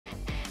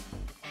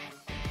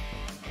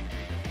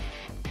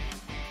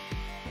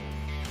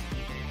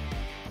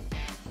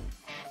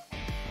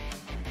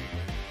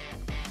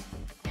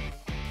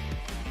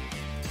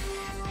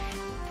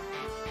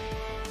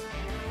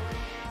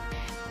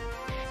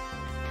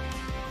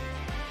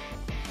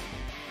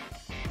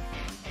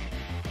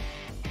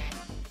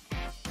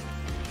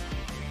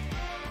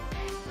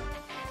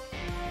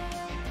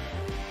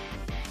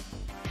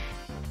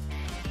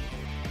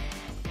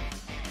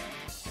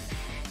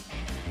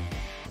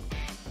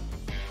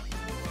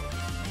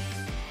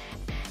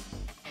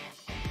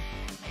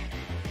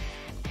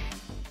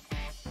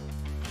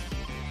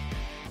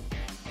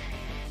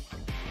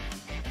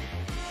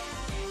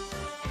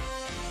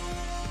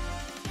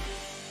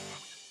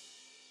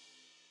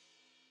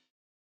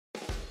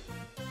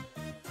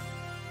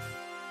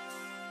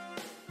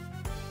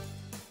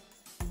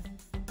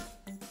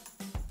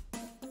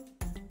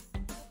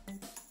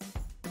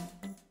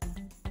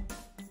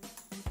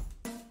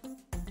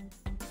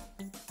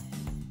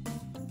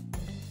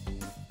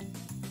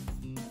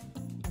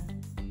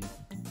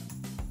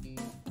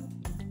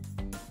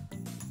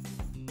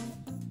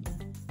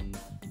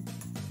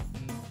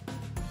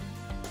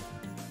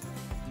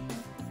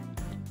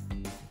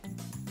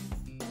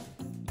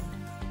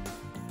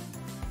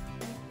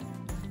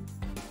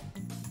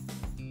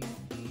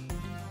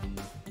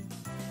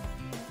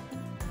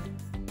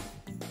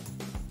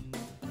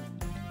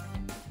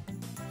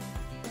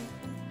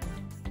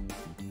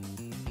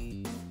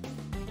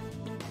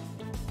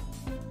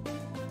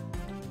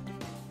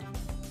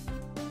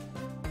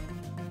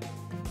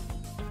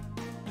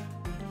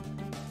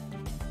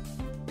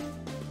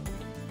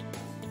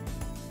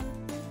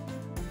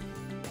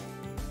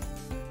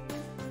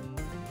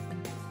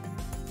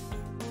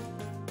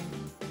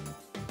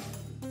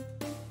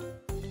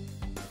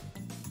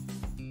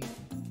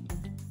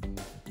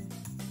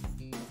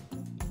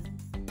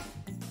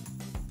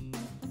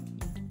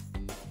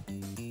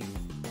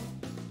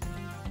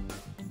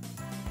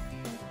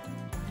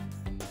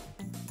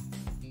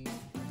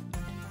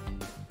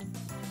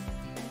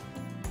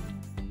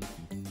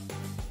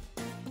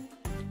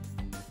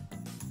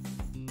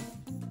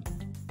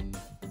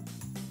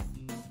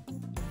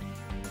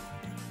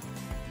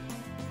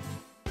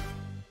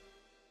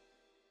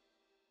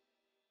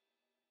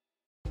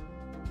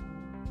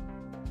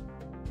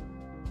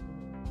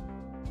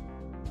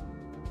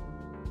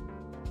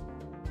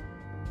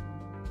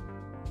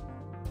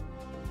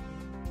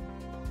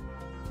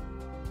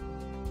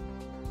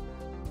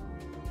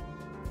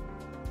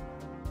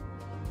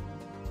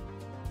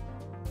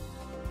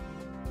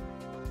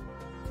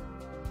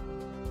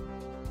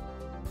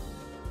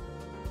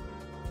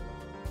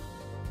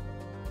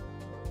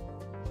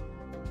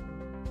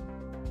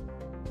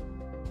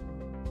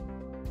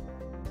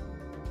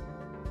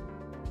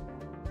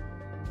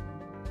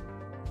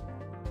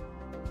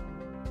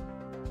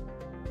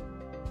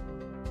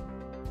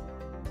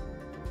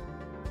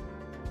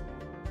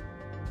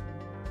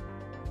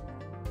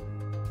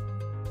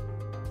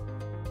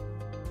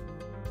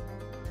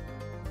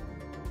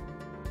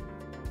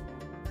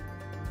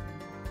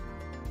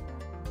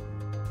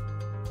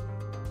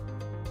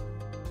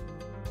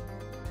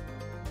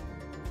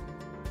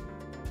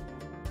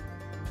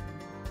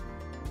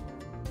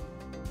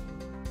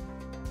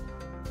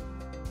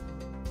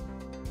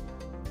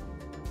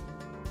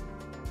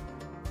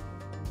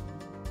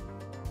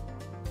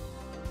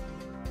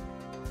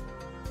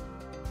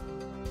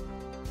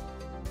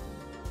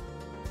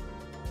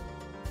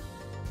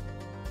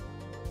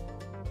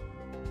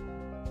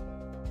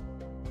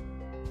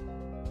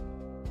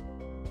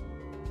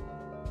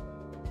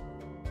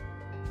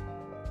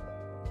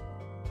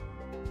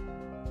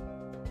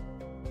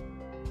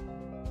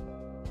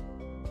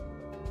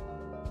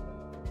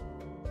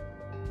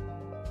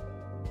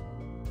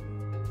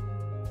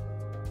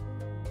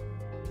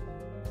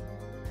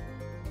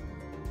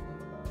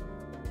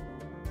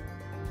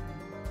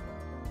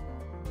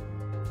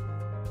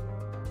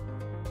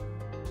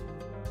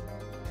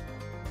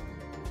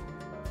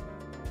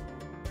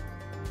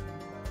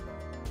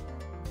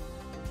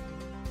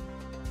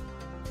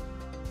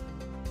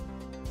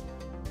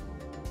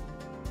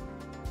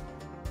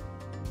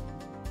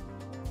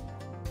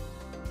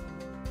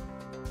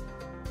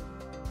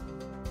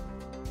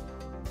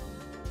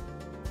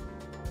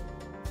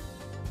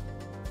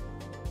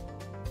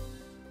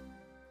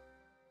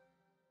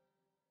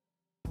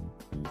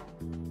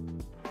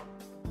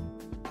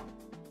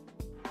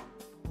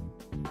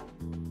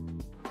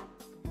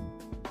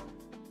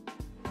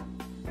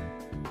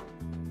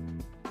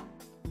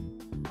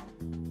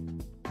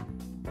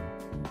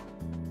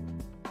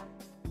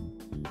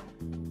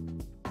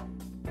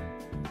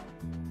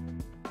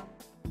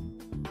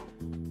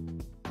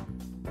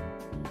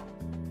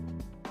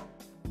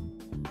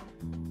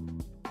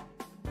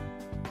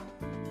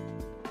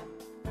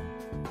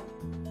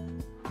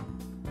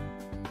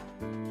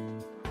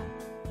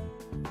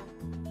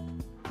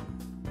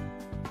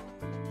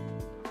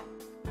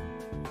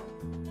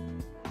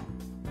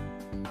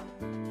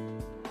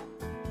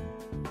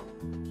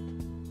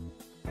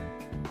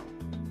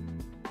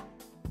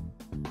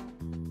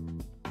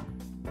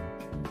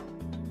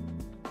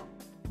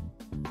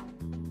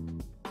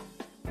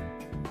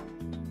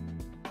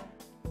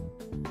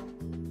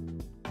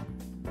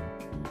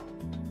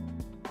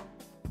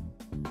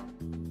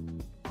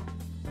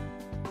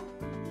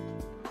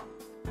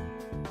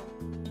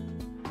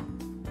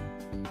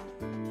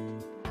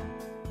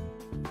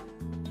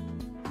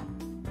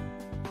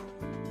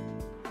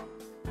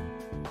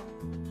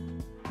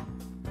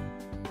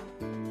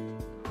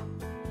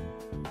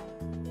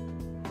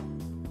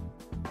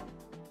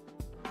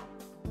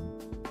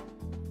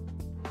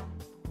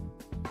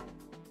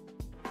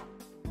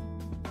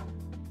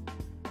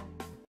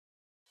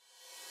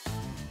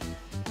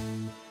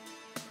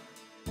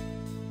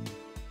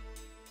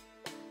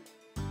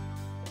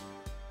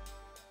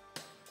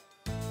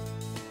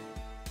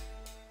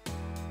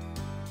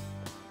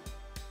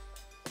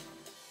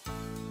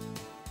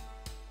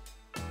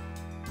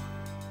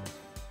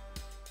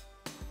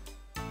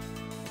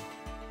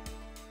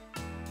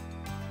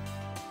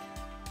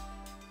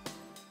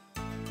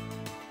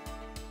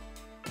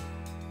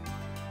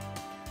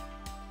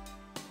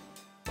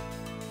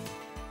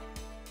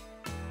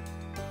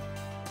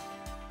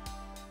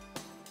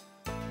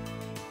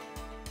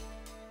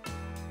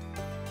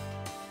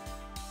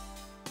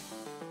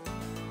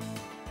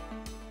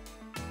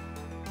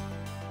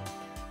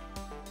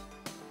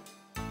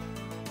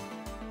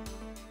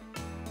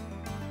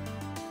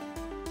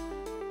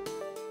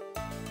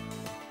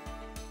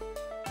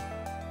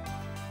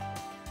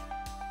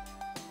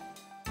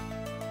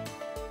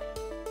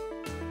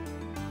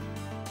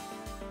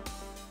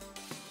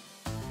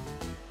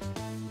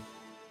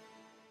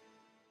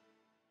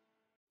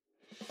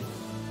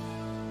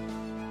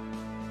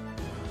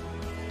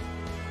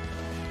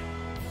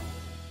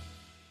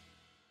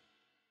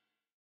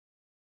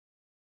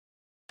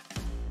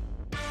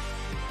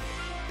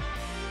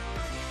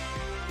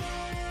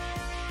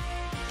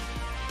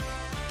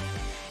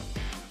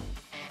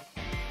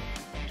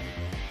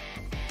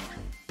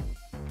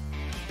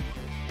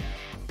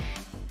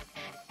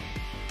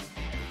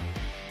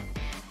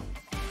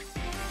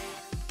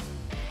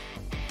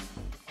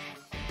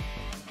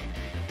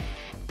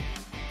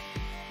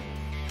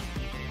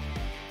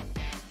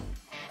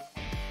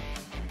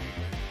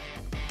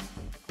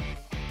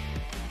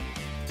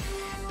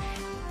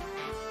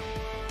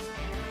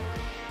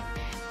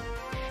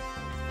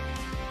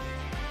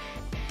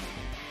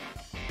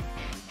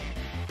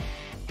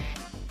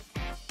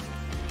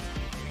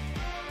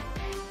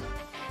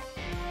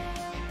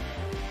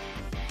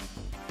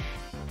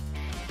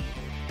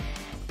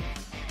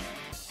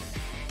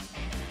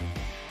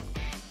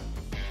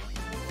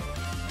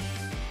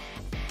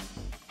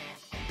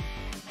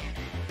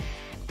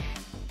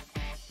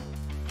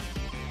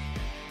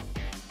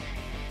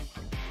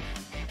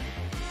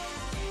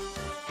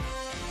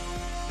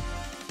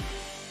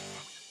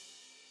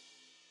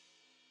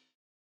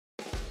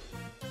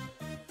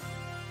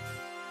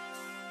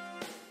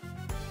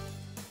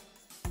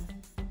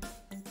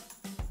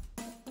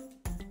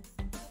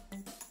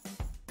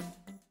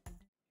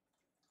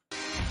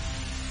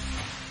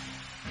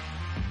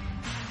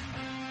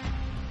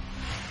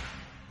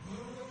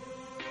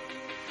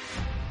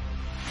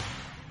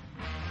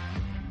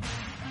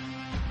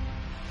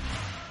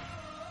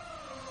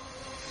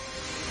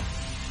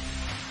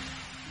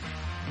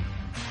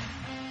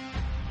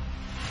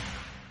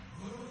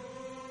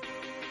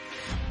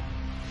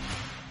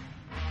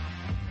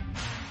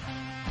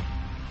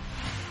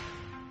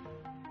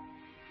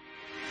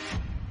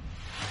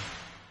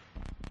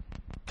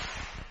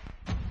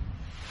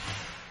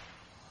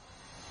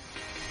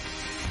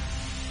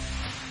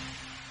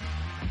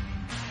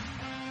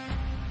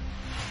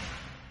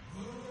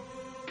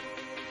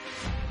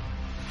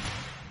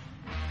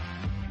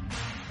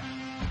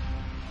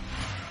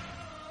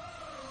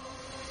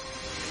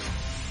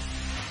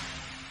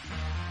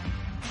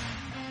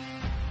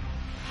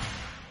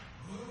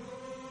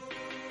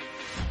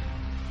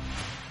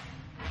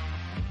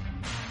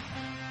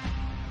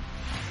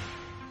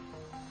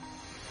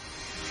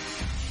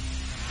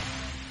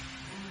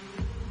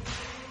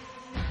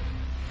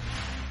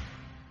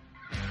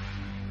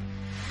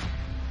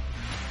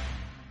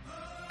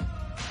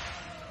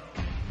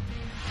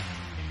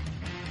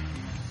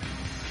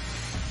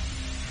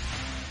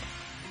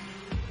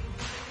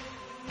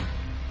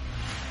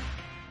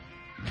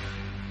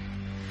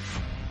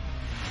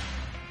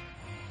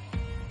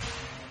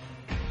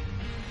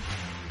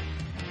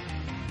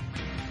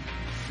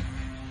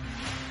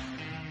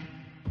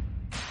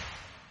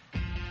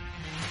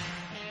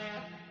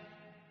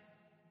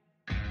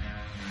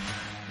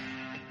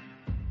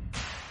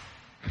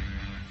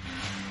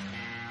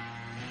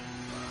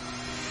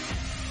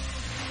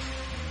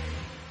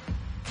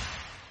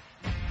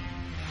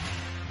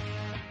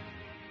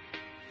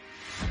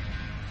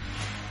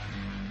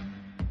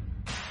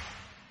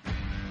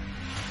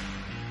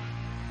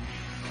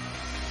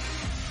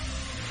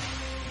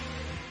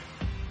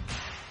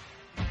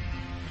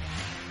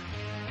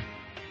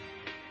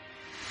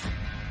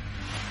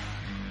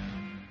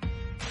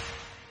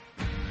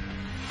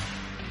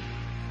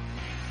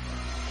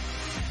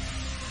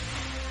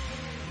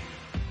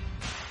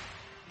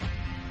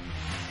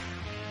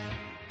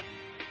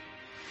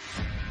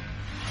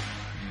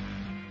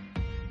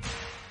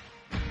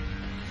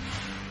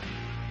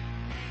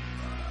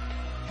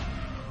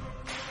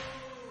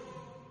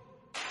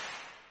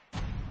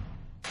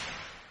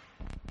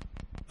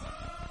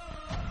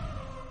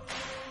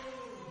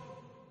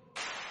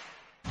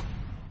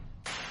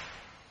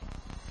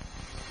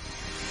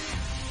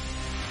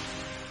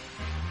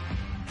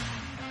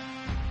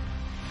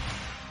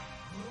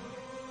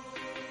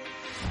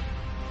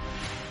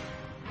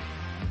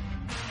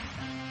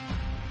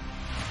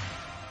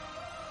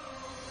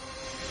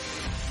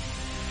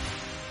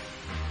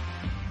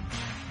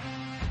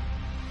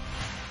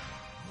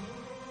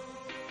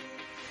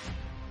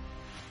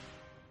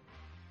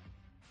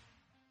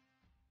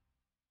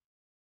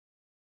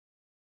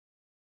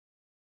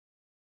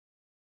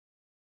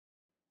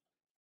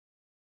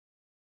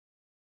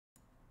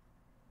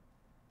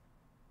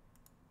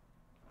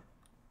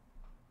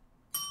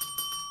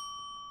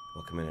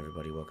Welcome in,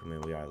 everybody. Welcome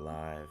in. We are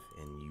live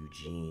in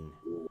Eugene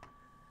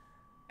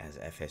as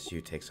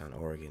FSU takes on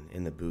Oregon.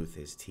 In the booth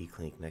is T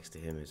Clink. Next to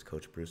him is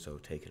Coach Brusso.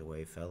 Take it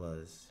away,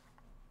 fellas.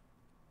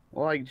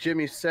 Well, like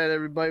Jimmy said,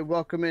 everybody,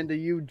 welcome into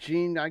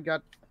Eugene. I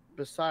got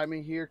beside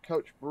me here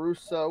Coach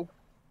Brusso.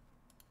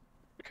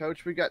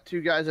 Coach, we got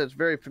two guys that's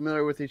very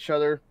familiar with each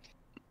other,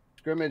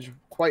 scrimmage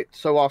quite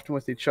so often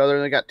with each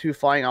other. They got two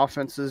flying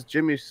offenses.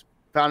 Jimmy's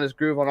found his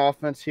groove on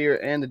offense here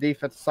and the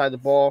defensive side of the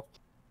ball,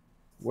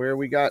 where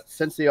we got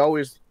Cincy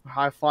always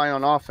high flying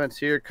on offense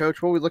here.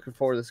 Coach, what are we looking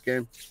for this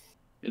game?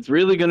 It's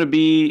really going to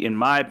be, in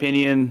my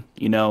opinion,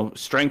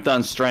 strength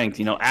on strength,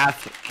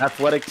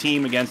 athletic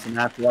team against an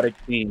athletic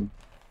team.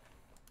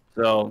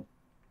 So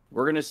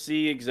we're going to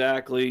see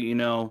exactly,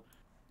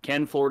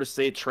 can Florida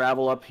State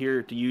travel up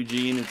here to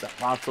Eugene? It's a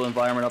hostile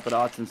environment up at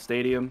Autzen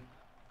Stadium.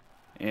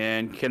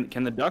 And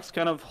can the Ducks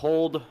kind of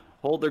hold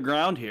their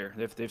ground here?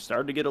 If they've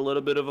started to get a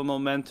little bit of a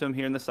momentum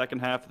here in the second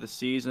half of the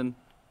season,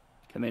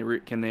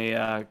 can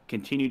they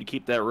continue to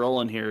keep that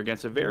rolling here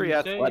against a very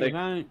athletic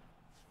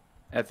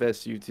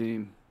FSU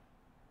team?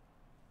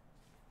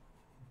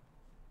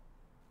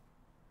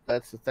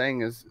 That's the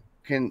thing is,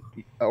 can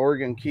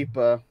Oregon keep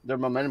their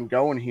momentum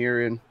going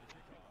here? And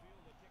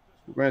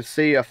we're going to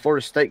see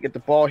Florida State get the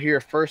ball here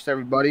first,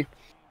 everybody.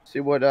 See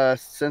what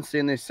Cincy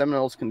and these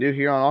Seminoles can do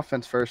here on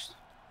offense first.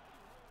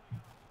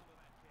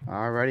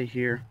 Alrighty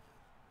here.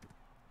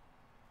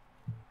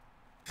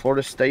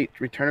 Florida State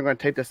returner going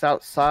to take this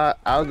outside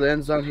out of the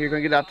end zone here.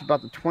 Going to get out to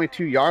about the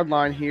 22-yard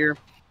line here.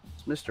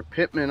 It's Mr.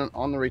 Pittman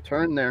on the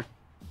return there.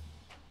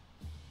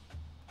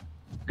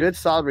 Good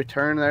solid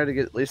return there to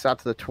get at least out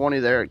to the 20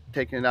 there,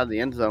 taking it out of the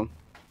end zone.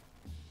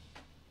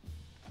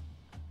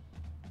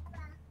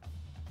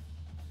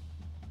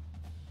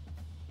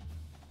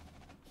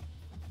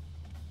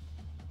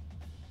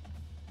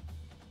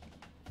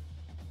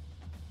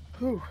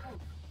 Whew.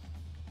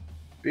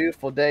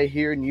 Beautiful day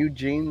here in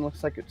Eugene.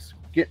 Looks like it's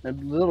getting a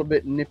little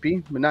bit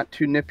nippy, but not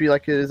too nippy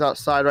like it is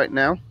outside right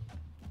now.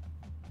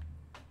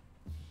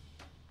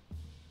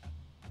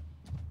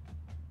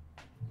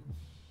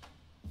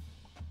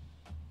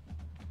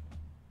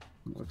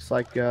 Looks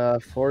like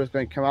Florida's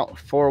going to come out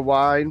with four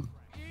wide.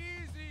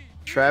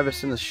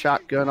 Travis in the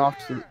shotgun off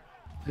to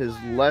his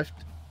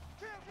left.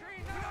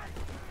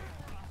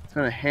 He's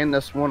going to hand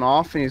this one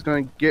off, and he's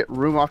going to get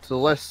room off to the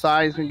left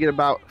side. He's going to get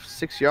about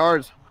 6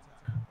 yards.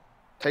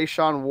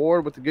 Tayshawn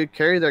Ward with a good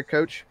carry there,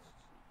 Coach.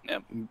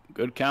 Yep,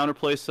 good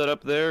counterplay set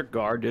up there.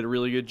 Guard did a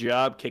really good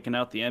job kicking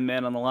out the end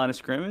man on the line of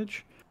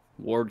scrimmage.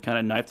 Ward kind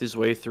of knifed his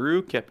way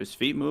through, kept his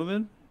feet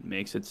moving,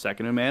 makes it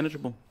second and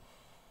manageable.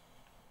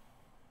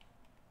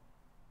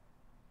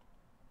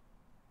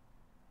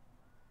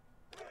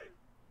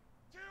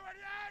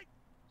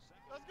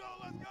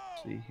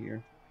 Let's see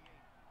here.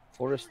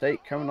 Florida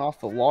State coming off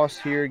the loss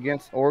here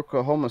against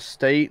Oklahoma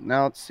State.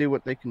 Now let's see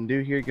what they can do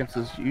here against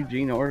this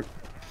Eugene.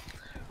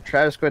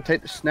 Travis going to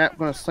take the snap,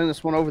 going to sling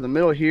this one over the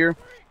middle here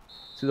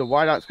to the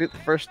wideouts, get the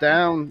first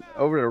down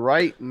over to the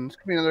right, and it's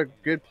going to be another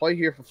good play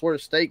here for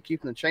Florida State,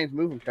 keeping the chains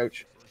moving,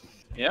 Coach.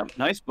 Yeah,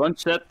 nice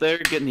bunch set there,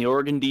 getting the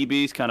Oregon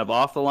DBs kind of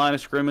off the line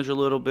of scrimmage a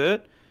little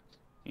bit.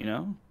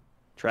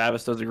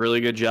 Travis does a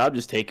really good job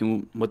just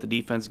taking what the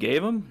defense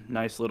gave him.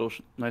 Nice little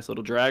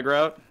drag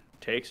route,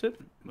 takes it,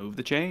 move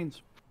the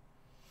chains.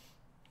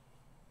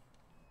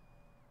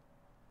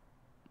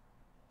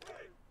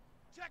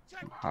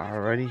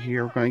 Alrighty,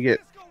 here we're going to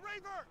get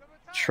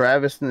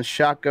Travis in the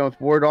shotgun with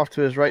Ward off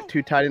to his right,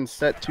 two tight ends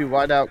set, two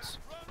wideouts.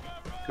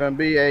 Going to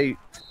be a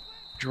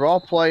draw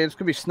play. It's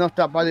going to be snuffed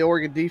out by the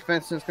Oregon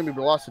defense, and it's going to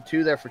be a loss of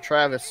 2 there for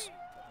Travis.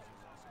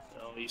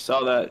 So you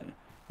saw that.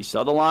 You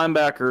saw the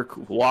linebacker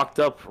walked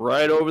up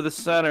right over the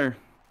center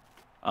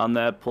on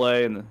that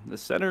play, and the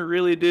center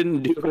really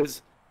didn't do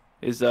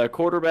his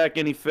quarterback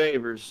any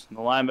favors. The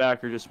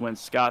linebacker just went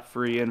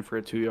scot-free in for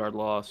a 2-yard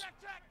loss.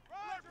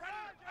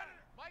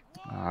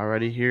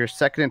 Alrighty here,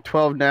 2nd and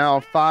 12 now.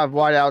 5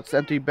 wideouts,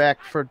 empty back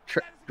for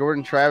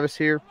Jordan Travis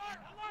here.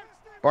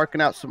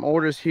 Barking out some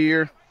orders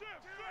here.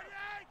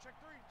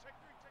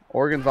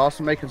 Oregon's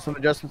also making some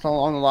adjustments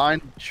along the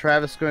line.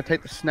 Travis going to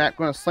take the snap,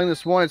 going to sling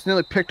this one. It's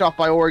nearly picked off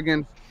by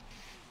Oregon.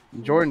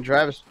 Jordan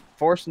Travis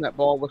forcing that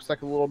ball, looks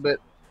like a little bit.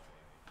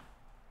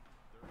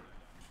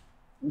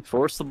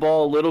 Forced the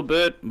ball a little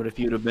bit, but if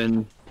you'd have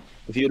been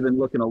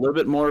looking a little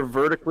bit more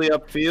vertically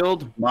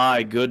upfield,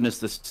 my goodness,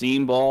 the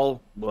seam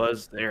ball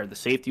was there. The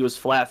safety was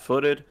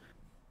flat-footed.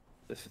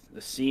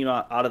 The seam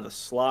out of the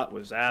slot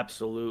was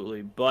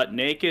absolutely butt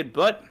naked.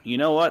 But you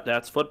know what?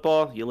 That's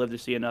football. You live to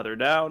see another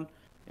down,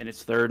 and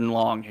it's 3rd and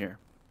long here.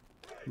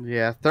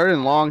 Yeah, 3rd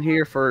and long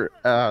here for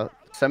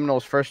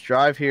Seminoles' first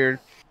drive here.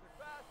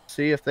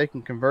 See if they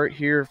can convert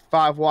here.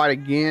 5 wide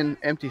again.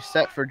 Empty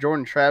set for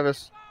Jordan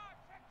Travis.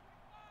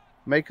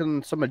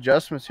 Making some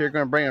adjustments here.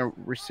 Going to bring a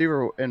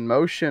receiver in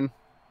motion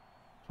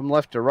from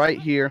left to right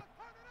here.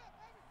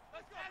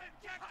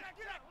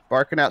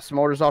 Barking out some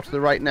orders off to the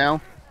right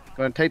now.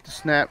 Going to take the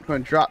snap.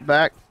 Going to drop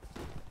back.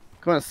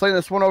 Going to sling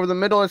this one over the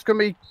middle. It's going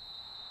to be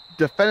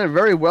defended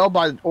very well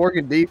by the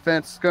Oregon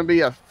defense. It's going to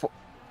be a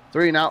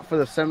 3 and out for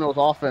the Seminoles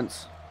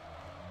offense.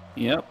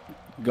 Yep.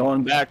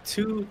 Going back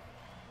to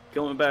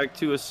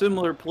a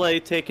similar play,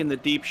 taking the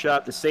deep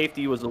shot. The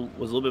safety was a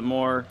little bit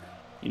more,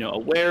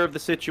 aware of the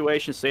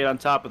situation, stayed on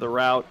top of the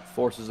route,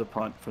 forces a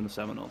punt from the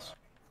Seminoles.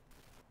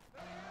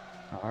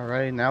 All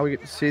right, now we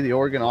get to see the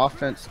Oregon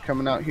offense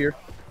coming out here.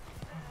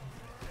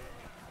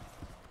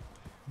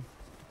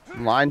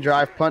 Line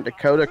drive punt to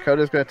Coda.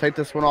 Coda's going to take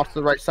this one off to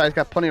the right side. He's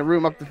got plenty of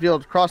room up the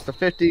field, across the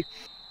 50,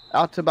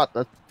 out to about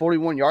the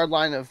 41-yard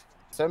line of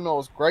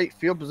Seminoles. Great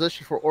field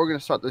position for Oregon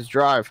to start this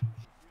drive.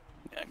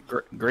 Yeah,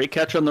 great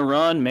catch on the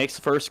run. Makes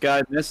the first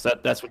guy miss.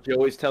 That's what you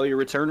always tell your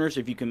returners.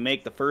 If you can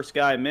make the first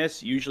guy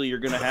miss, usually you're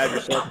going to have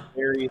yourself a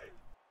very,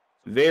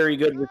 very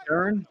good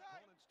return.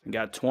 You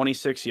got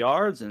 26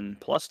 yards and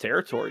plus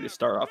territory to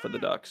start off for the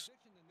Ducks.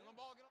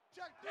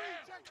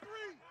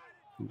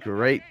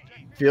 Great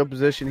field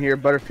position here.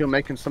 Butterfield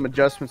making some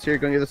adjustments here.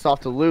 Going to get this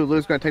off to Lou.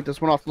 Lou's going to take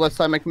this one off the left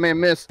side, make a man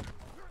miss.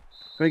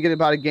 Going to get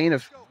about a gain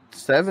of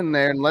 7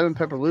 there, and Lemon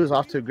Pepper Lou's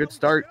off to a good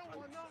start.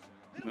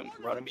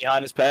 Running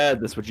behind his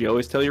pad. That's what you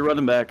always tell your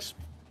running backs.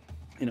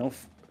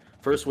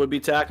 First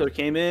would-be tackler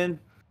came in.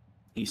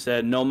 He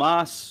said no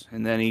mas,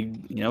 and then he,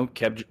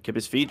 kept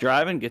his feet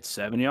driving, gets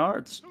 7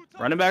 yards.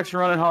 Running backs are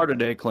running hard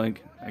today,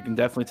 Clink. I can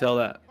definitely tell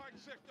that.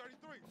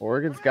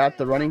 Oregon's got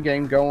the running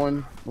game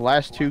going. The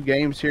last 2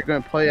 games here.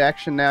 Going to play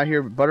action now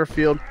here.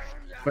 Butterfield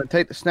going to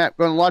take the snap.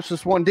 Going to launch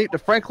this one deep to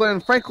Franklin.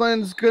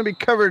 Franklin's going to be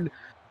covered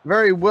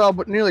very well,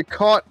 but nearly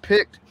caught,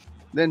 picked,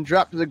 then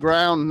dropped to the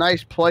ground.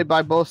 Nice play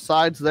by both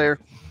sides there.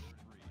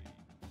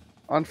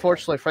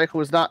 Unfortunately, Franklin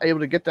was not able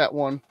to get that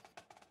one.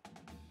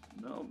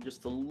 No,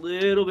 just a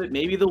little bit.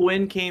 Maybe the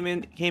wind came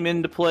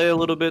into play a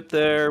little bit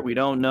there. We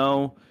don't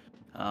know.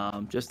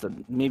 Just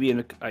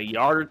maybe a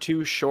yard or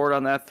 2 short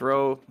on that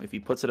throw. If he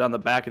puts it on the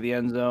back of the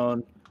end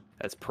zone,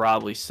 that's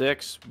probably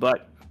 6.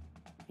 But,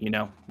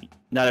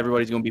 not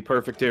everybody's going to be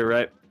perfect here,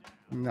 right?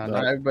 No,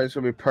 not everybody's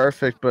going to be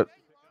perfect. But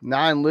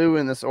Nine Lou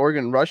in this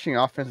Oregon rushing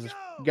offense has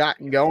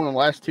gotten going in the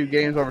last 2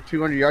 games. Over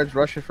 200 yards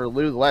rushing for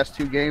Lou the last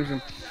 2 games.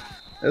 And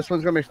this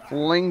one's going to be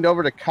flinged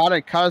over to Cotta.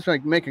 Cotta's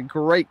going to make a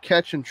great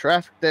catch in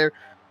traffic there.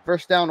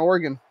 First down,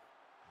 Oregon.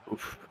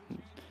 Oof.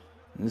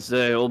 This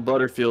old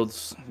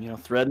Butterfield's,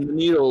 threading the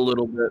needle a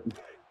little bit.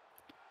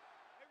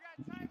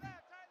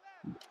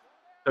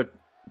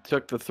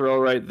 Took the throw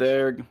right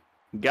there.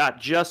 Got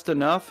just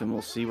enough, and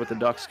we'll see what the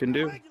Ducks can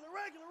do.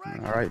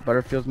 All right,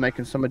 Butterfield's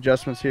making some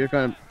adjustments here.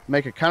 Going to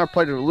make a counter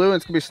play to Lou, and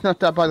it's going to be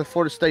snuffed out by the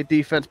Florida State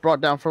defense.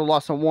 Brought down for a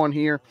loss of 1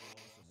 here.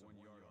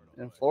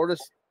 And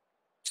Florida's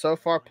so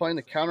far playing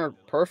the counter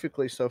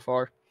perfectly so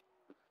far.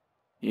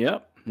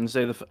 Yep.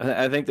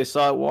 I think they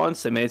saw it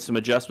once. They made some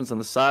adjustments on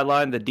the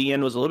sideline. The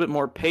DN was a little bit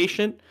more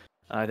patient.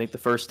 I think the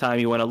first time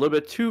he went a little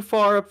bit too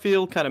far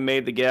upfield, kind of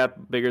made the gap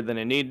bigger than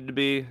it needed to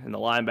be, and the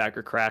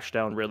linebacker crashed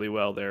down really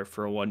well there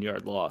for a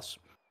 1-yard loss.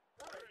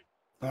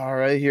 All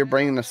right, here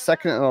bringing the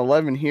 2nd and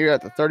 11 here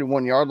at the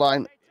 31-yard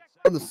line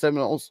of the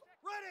Seminoles.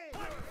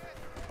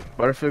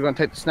 Butterfield going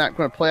to take the snap,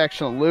 going to play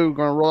action on Lou,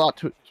 going to roll out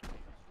to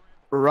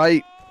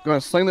right, going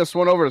to sling this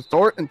one over to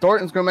Thornton.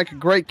 Thornton's going to make a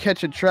great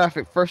catch in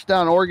traffic. First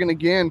down, Oregon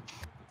again.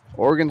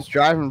 Oregon's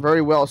driving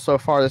very well so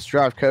far this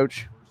drive,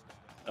 Coach.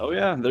 Oh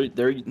yeah,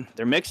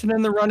 they're mixing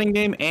in the running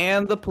game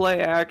and the play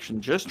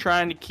action, just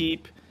trying to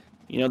keep,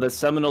 the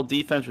Seminole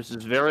defense, which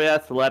is very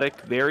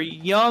athletic, very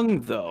young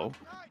though,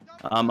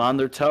 on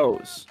their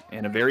toes,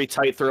 and a very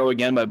tight throw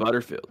again by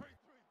Butterfield.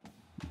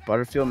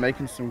 Butterfield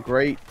making some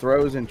great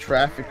throws in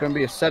traffic. Going to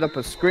be a setup,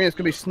 a screen. It's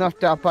going to be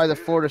snuffed out by the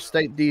Florida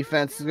State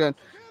defense.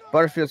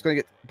 Butterfield's going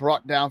to get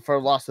brought down for a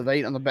loss of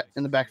 8 in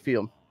the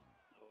backfield.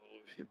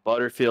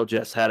 Butterfield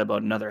just had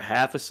about another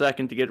half a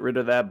second to get rid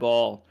of that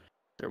ball.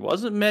 There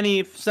wasn't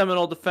many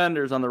Seminole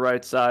defenders on the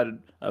right side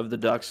of the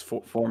Ducks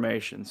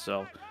formation,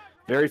 so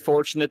very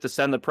fortunate to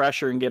send the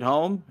pressure and get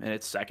home, and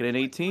it's 2nd and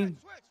 18.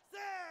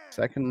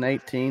 2nd and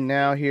 18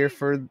 now here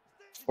for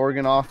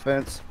Oregon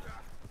offense.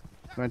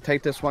 Going to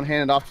take this one,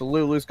 hand it off to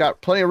Lou. Lou's got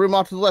plenty of room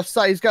off to the left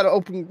side. He's got to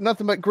open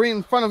nothing but green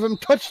in front of him.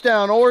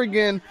 Touchdown,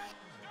 Oregon.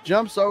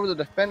 Jumps over the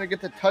defender,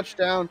 get the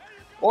touchdown.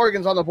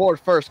 Oregon's on the board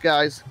first,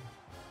 guys.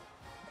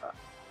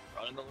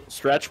 Running the little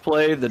stretch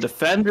play. The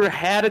defender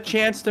had a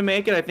chance to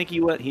make it. I think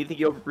he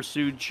over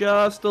pursued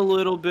just a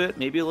little bit,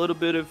 maybe a little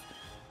bit of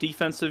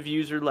defensive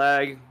user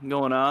lag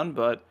going on,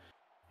 but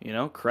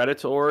credit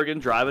to Oregon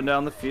driving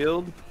down the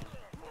field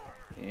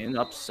and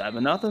up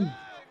 7-0.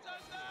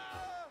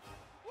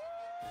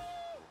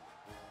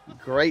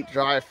 Great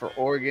drive for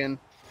Oregon.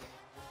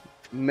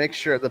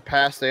 Mixture of the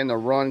pass and the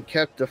run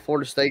kept the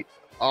Florida State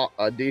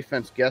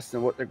defense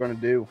guessing what they're going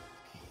to do.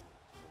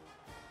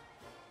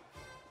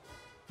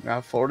 Now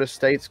Florida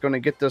State's going to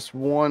get this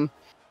one.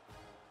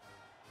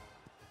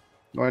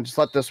 Going to just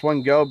let this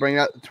one go. Bring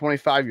out the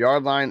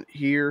 25-yard line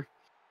here.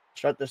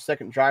 Start the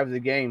 2nd drive of the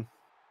game.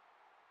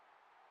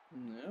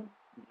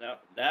 Yeah.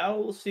 Now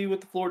we'll see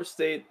what the Florida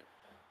State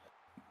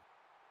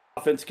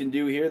offense can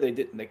do here.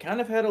 They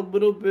kind of had a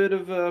little bit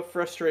of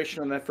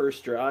frustration on that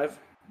first drive.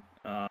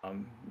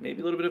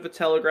 Maybe a little bit of a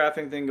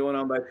telegraphing thing going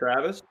on by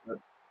Travis. But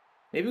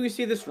maybe we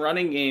see this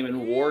running game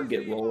and Ward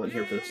get rolling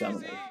here for the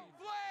Seminoles.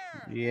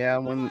 Yeah,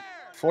 when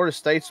Florida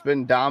State's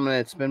been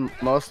dominant, it's been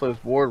mostly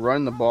with Ward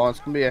running the ball. It's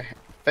going to be a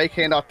fake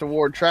handoff to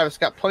Ward. Travis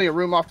got plenty of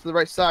room off to the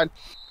right side.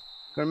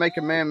 Going to make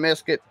a man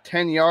miss, get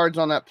 10 yards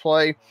on that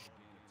play.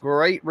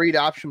 Great read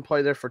option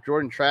play there for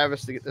Jordan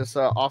Travis to get this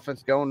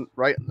offense going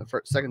right in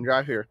the second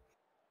drive here.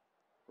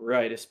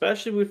 Right,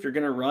 especially if you're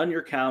going to run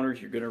your counters,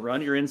 you're going to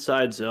run your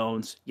inside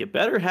zones. You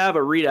better have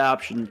a read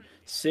option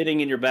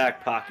sitting in your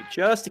back pocket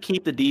just to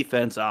keep the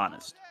defense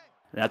honest.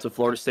 And that's what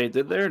Florida State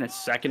did there, and it's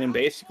second and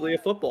basically a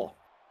football.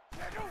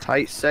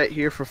 Tight set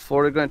here for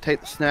Florida. Going to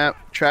take the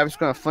snap. Travis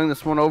going to fling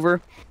this one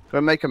over.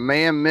 Going to make a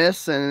man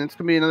miss, and it's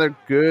going to be another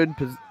good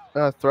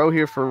throw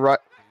here for right,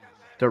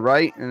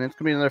 and it's going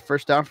to be another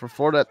first down for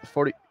Florida at the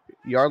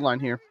 40-yard line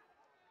here.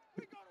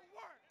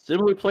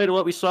 Similar play to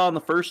what we saw on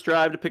the first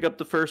drive to pick up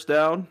the first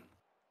down.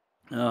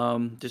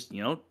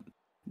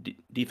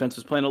 Defense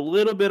was playing a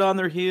little bit on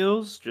their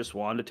heels. Just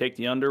wanted to take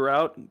the under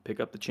route and pick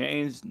up the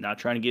chains. Not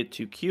trying to get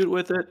too cute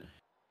with it.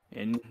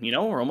 And,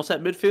 we're almost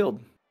at midfield.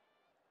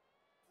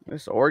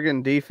 This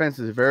Oregon defense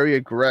is very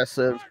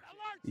aggressive.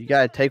 You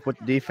got to take what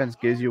the defense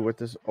gives you with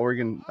this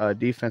Oregon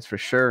defense for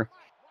sure.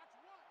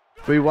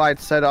 3 wide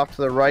set off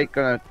to the right.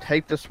 Going to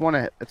take this one.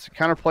 It's a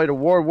counter play to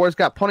Ward. Ward's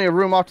got plenty of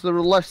room off to the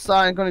left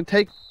side. Going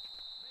to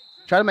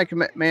try to make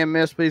a man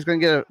miss, but he's going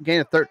to get a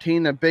gain of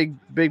 13. A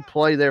big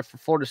play there for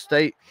Florida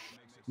State.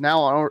 Now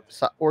on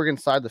Oregon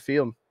side of the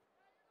field.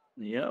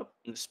 Yep.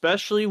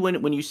 Especially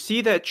when you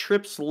see that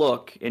trips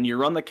look and you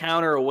run the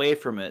counter away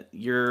from it,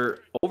 your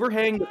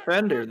overhang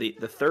defender, the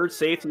third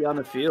safety on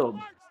the field,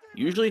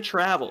 usually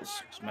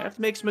travels. So you might have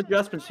to make some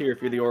adjustments here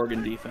if you're the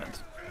Oregon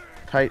defense.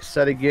 Tight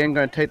set again.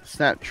 Going to take the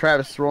snap.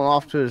 Travis throwing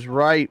off to his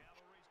right.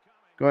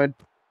 Going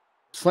to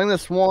sling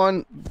this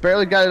one.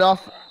 Barely got it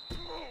off.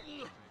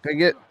 Going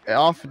to get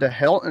off to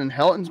Helton.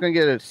 Helton's going to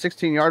get a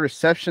 16-yard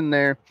reception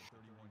there.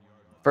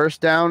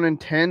 First down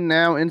and 10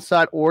 now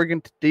inside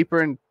Oregon,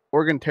 deeper in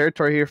Oregon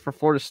territory here for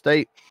Florida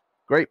State.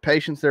 Great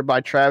patience there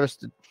by Travis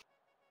to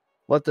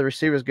let the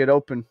receivers get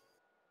open.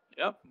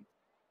 Yep.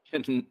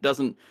 It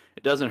doesn't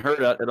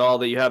hurt at all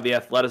that you have the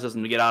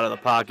athleticism to get out of the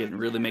pocket and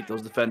really make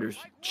those defenders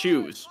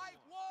choose.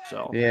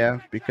 So yeah,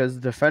 because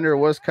the defender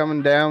was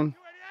coming down.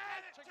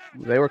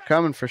 They were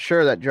coming for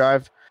sure that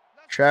drive.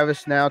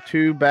 Travis now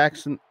 2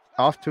 backs and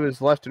off to his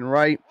left and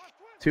right.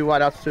 2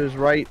 wide outs to his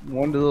right,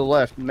 1 to the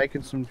left.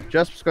 Making some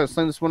adjustments. Going to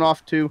send this one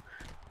off to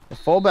the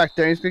fullback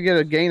there. He's going to get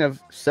a gain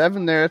of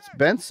 7 there. It's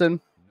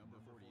Benson.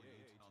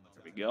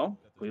 There we go.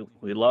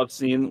 We love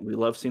seeing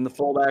the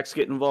fullbacks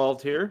get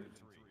involved here.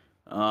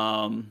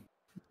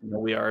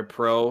 We are a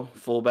pro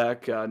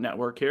fullback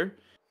network here,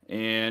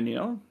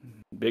 and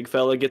big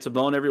fella gets a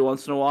bone every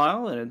once in a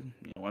while, and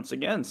once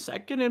again,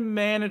 second and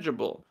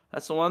manageable.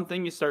 That's the one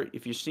thing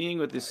if you're seeing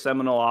with this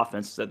Seminole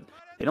offense, that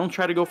they don't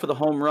try to go for the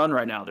home run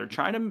right now. They're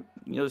trying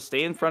to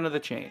stay in front of the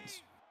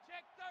chains.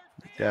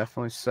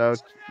 Definitely so.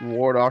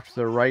 Ward off to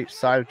the right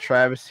side of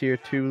Travis here.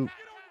 2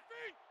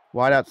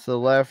 wide out to the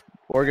left.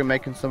 Oregon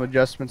making some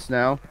adjustments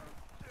now.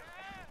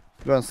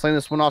 Going to sling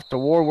this one off to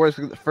Ward. Ward's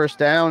going to get the first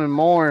down and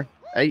more.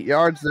 8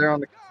 yards there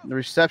on the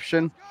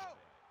reception.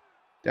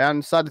 Down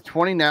inside the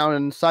 20 now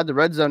and inside the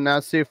red zone now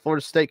to see if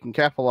Florida State can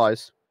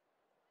capitalize.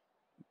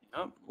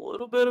 Yep, a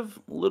little bit of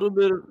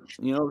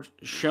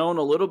shown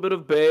a little bit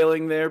of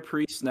bailing there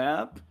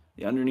pre-snap.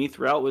 The underneath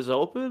route was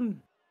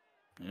open.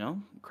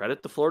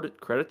 Credit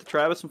to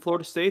Travis and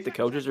Florida State. The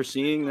coaches are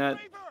seeing that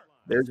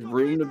there's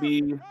room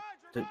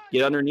to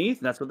get underneath,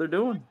 and that's what they're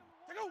doing.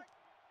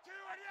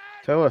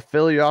 Toa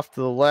Philly off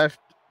to the left,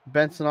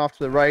 Benson off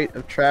to the right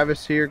of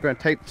Travis here. Going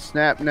to take the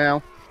snap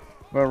now.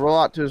 Going to roll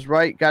out to his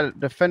right. Got a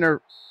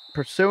defender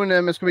pursuing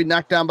him. It's going to be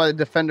knocked down by the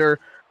defender.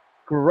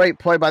 Great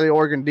play by the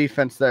Oregon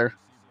defense there.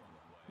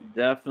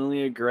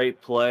 Definitely a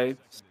great play.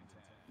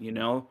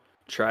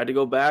 Tried to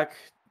go back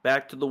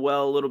to the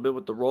well a little bit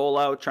with the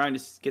rollout, trying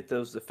to get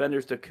those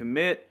defenders to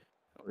commit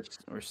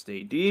or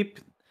stay deep.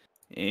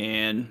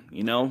 And,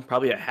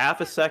 probably a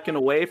half a second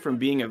away from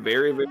being a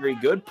very, very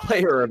good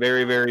play or a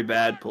very, very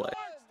bad play.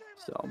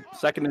 So,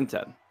 2nd and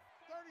 10.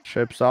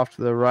 Trips off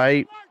to the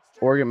right.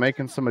 Oregon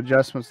making some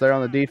adjustments there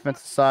on the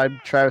defensive side.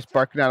 Travis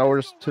barking out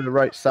orders to the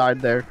right side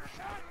there.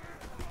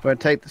 Going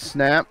to take the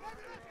snap.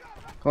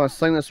 Going to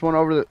sling this one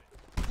over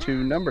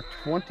to number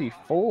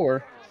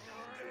 24.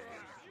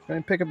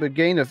 Going to pick up a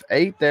gain of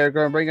 8 there.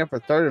 Going to bring up a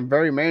 3rd and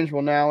very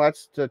manageable now.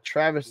 That's to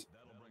Travis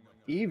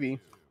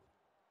Evie.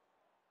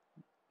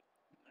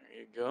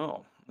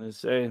 Go. They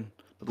say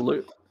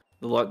the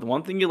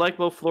one thing you like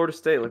about Florida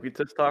State, like we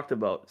just talked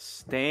about,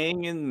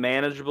 staying in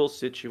manageable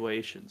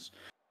situations.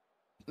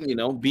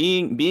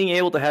 Being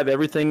able to have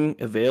everything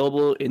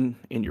available in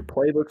your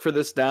playbook for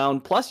this down.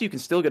 Plus, you can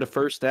still get a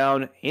first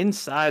down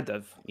inside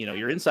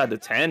you're inside the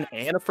 10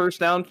 and a first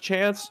down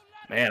chance.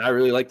 Man, I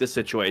really like this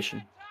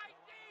situation.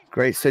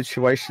 Great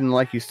situation,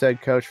 like you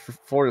said, Coach, for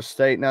Florida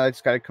State. Now they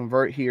just got to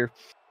convert here.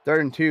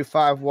 3rd and 2,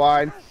 5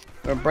 wide.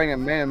 Going to bring a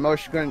man in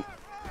motion. Going to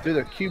do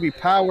the QB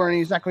power, and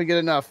he's not going to get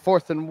enough.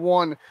 4th and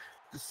 1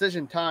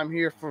 decision time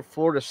here for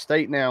Florida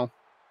State now.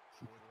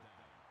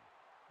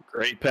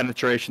 Great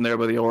penetration there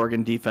by the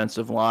Oregon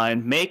defensive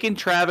line, making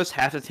Travis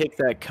have to take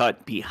that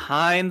cut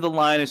behind the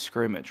line of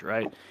scrimmage,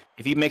 right?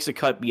 If he makes a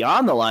cut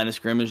beyond the line of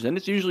scrimmage, then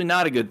it's usually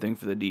not a good thing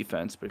for the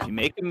defense. But if you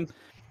make him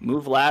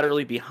move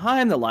laterally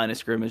behind the line of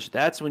scrimmage,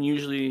 that's when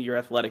usually your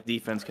athletic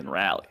defense can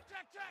rally.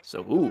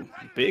 So, ooh,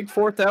 big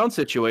 4th down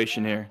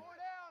situation here.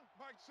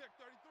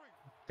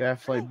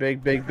 Definitely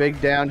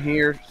big down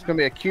here. It's going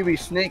to be a QB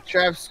sneak.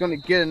 Travis is going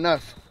to get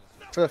enough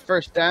for the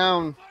first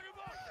down.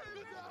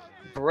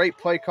 Great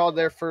play called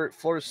there for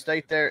Florida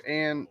State there,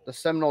 and the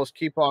Seminoles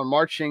keep on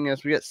marching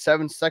as we get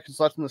 7 seconds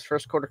left in this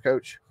first quarter,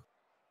 Coach.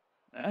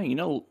 You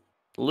know,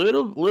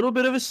 little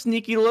bit of a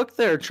sneaky look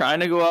there, trying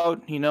to go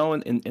out, you know,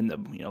 in the,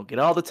 you know, get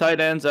all the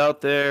tight ends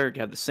out there,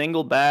 have the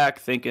single back,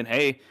 thinking,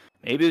 hey,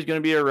 maybe there's going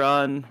to be a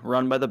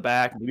run by the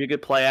back, maybe a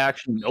good play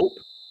action. Nope.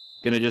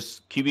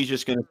 QB's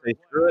just gonna say,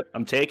 screw it,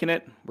 I'm taking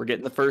it. We're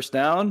getting the first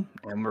down,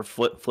 and we're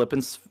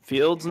flipping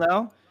fields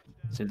now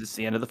since it's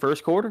the end of the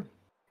first quarter.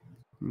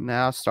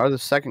 Now, start of the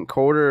second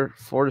quarter,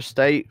 Florida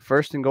State,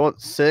 1st and goal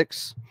at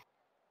 6.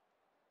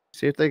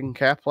 See if they can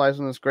capitalize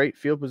on this great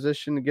field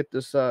position to get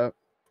this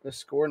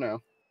score now.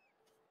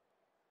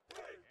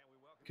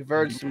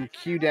 Converted some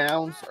Q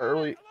downs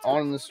early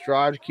on in this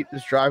drive to keep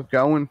this drive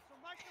going.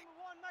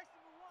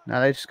 Now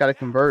they just got to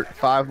convert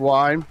 5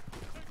 wide.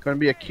 Going to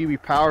be a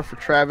QB power for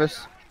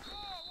Travis.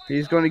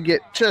 He's going to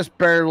get just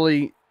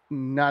barely,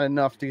 not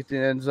enough to get to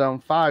the end zone.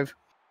 5.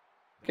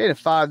 Okay, to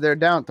 5 there,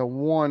 down to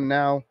 1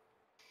 now.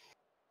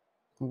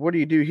 What do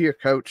you do here,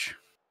 Coach?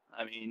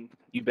 I mean,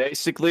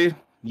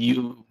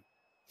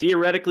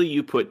 theoretically,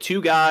 you put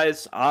 2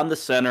 guys on the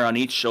center on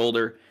each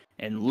shoulder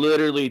and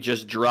literally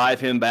just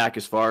drive him back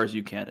as far as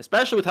you can,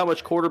 especially with how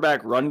much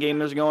quarterback run game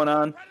there's going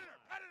on.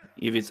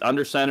 If it's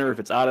under center, if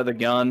it's out of the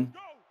gun,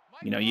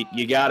 you know,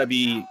 you got to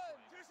be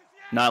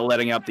not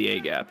letting up the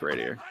A-gap right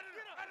here.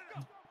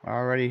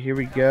 Alrighty, here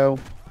we go.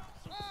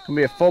 It's going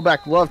to be a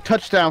fullback love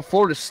touchdown,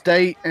 Florida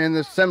State, and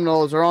the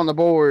Seminoles are on the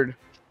board.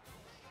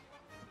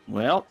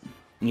 Well,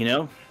 you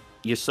know,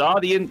 you saw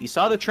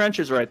the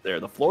trenches right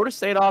there. The Florida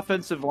State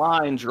offensive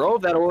line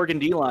drove that Oregon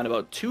D-line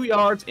about 2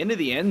 yards into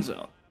the end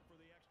zone.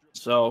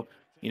 So,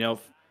 you know,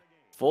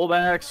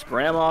 fullbacks,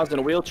 grandmas in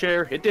a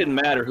wheelchair, it didn't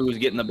matter who was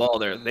getting the ball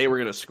there. They were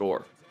going to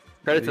score.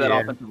 Credit to that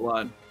offensive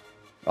line.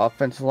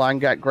 Offensive line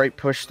got great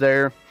push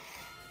there.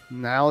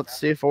 Now let's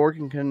see if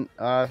Oregon can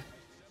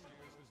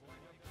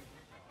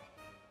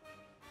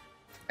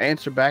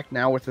answer back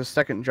now with the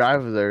second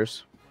drive of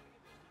theirs.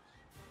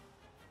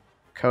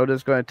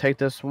 Coda's going to take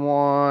this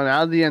one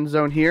out of the end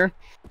zone here.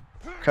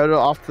 Coda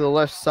off to the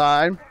left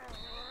side.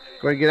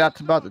 Going to get out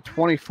to about the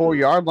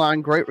 24-yard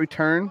line. Great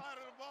return.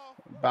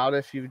 About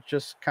if you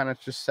just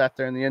sat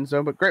there in the end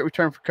zone. But great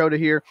return for Coda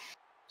here.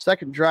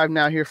 Second drive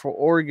now here for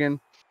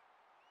Oregon.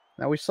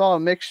 Now we saw a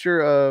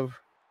mixture of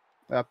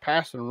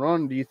pass and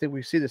run. Do you think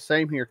we see the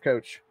same here,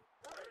 Coach?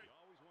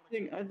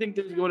 I think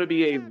there's going to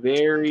be a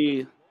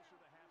very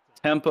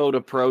tempoed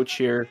approach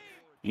here.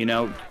 You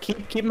know,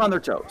 keep them on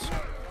their toes.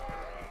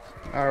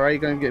 All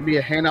right, going to be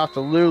a handoff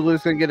to Lou.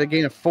 Lou's going to get a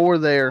gain of 4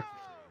 there.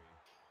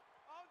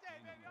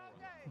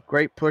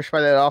 Great push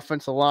by that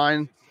offensive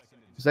line.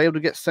 Was able to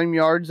get some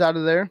yards out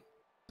of there.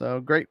 So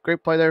great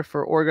play there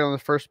for Oregon on the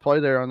first play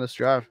there on this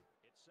drive.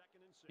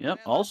 Yep.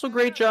 Also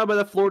great job by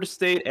the Florida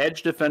State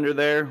edge defender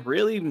there,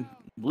 really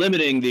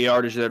limiting the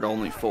yardage there to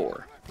only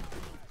 4.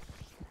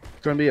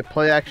 It's going to be a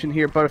play action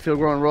here. Butterfield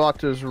going to roll out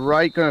to his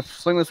right. Going to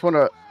sling this one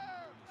to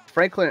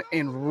Franklin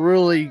in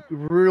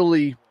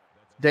really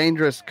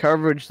dangerous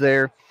coverage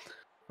there.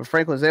 But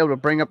Franklin's able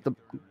to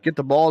get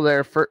the ball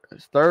there for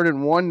 3rd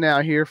and 1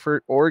 now here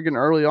for Oregon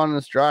early on in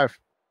this drive.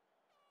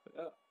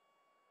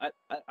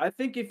 I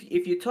think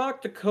if you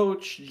talk to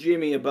Coach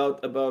Jimmy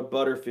about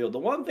Butterfield, the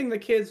one thing the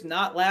kid's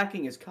not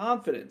lacking is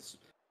confidence.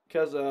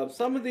 Because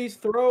some of these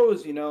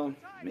throws, you know,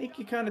 make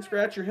you kind of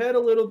scratch your head a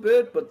little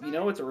bit, but, you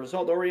know, it's a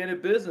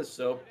result-oriented business,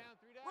 so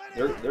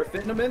they're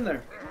fitting them in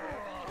there.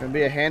 Going to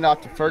be a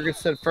handoff to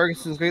Ferguson.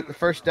 Ferguson's going to get the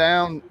first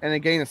down and a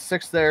gain of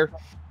 6 there.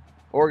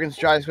 Oregon's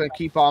drive is going to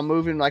keep on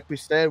moving. Like we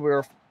said, we're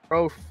a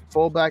pro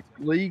fullback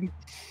league,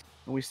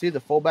 and we see the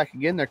fullback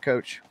again there,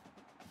 Coach.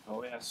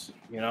 Oh, yes.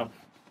 You know,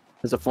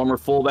 as a former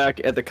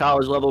fullback at the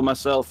college level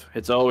myself,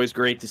 it's always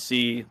great to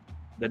see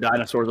the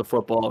dinosaurs of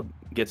football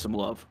get some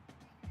love.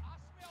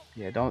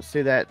 Yeah, don't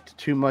see that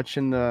too much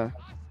in the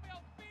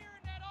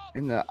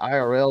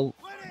IRL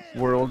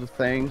world of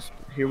things.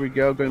 Here we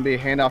go. Going to be a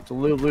handoff to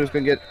Lou. Lou's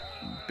going to get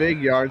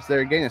big yards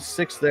there. Gain of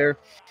 6 there.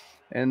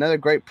 And another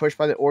great push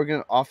by the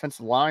Oregon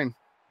offensive line.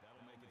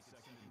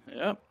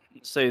 Yep.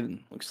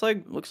 Looks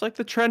like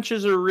the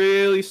trenches are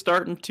really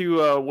starting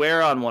to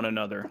wear on one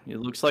another. It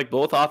looks like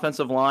both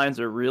offensive lines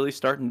are really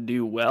starting to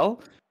do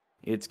well.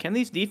 Can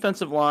these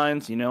defensive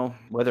lines, you know,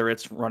 whether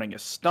it's running a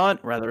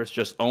stunt, whether it's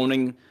just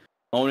owning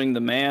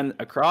the man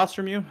across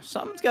from you,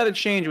 something's got to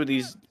change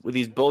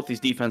with both these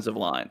defensive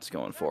lines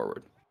going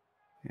forward.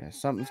 Yeah,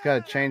 something's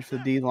got to change for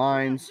the D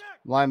lines.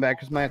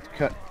 Linebackers might have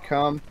to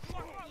come.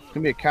 It's going to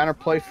be a counter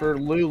play for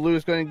Lou.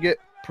 Lou's going to get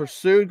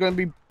pursued, going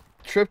to be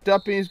tripped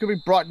up, and he's going to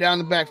be brought down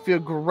the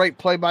backfield. Great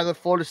play by the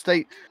Florida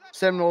State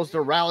Seminoles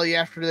to rally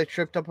after they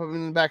tripped up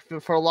in the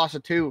backfield for a loss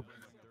of 2.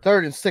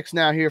 3rd and 6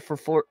 now here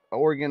for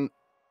Oregon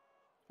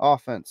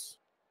offense.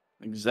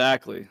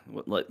 Exactly.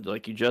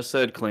 Like you just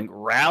said, Clink,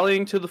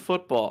 rallying to the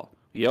football.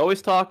 You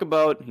always talk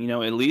about, you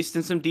know, at least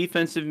in some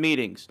defensive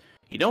meetings,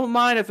 you don't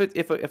mind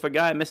if a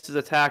guy misses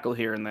a tackle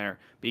here and there,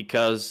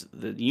 because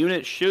the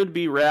unit should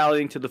be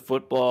rallying to the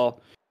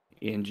football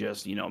in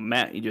just, you know,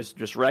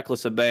 just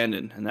reckless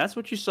abandon. And that's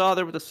what you saw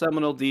there with the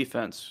Seminole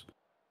defense.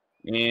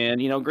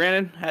 And, you know,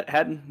 granted,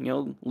 had you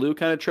know, Lou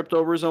kind of tripped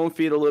over his own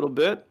feet a little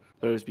bit,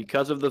 but it was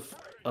because of the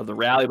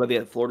rally by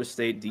the Florida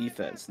State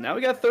defense. Now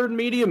we got 3rd and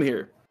medium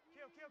here.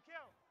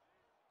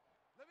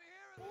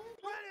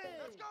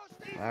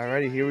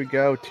 Alrighty, here we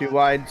go. 2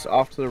 wides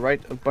off to the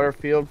right of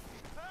Butterfield.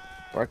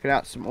 Barking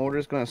out some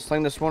orders. Going to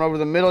sling this one over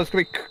the middle. It's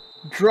going to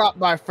be dropped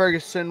by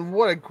Ferguson.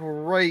 What a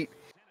great,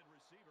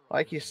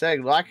 like you said,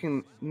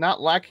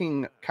 not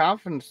lacking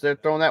confidence there,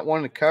 throwing that one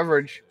into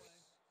coverage.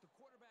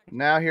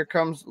 Now here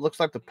comes, looks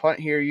like the punt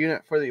here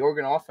unit for the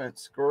Oregon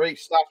offense. Great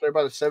stop there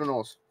by the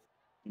Seminoles.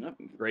 Yep,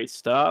 great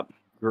stop.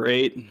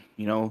 Great,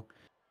 you know,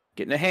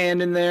 getting a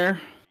hand in there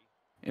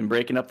and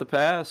breaking up the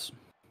pass.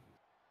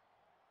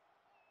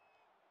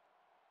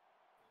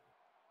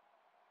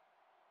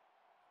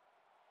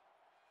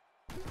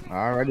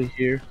 Alrighty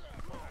here.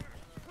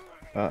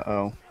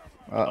 We're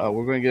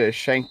going to get a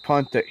shank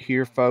punt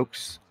here,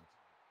 folks.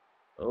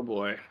 Oh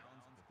boy.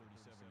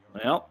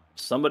 Well,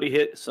 somebody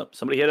hit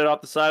it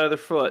off the side of their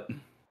foot.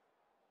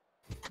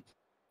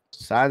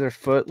 Side of their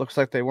foot. Looks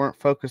like they weren't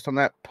focused on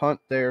that punt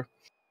there.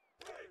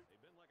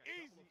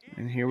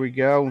 And here we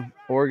go.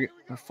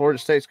 Florida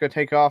State's going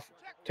to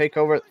take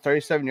over at the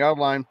 37-yard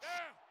line.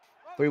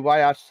 3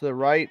 wideouts to the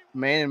right.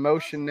 Man in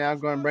motion now,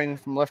 going to bring it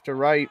from left to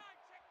right.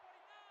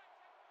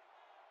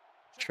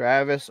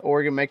 Travis,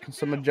 Oregon making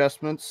some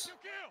adjustments.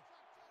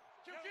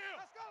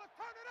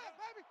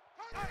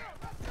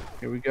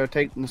 Here we go,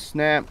 taking the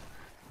snap.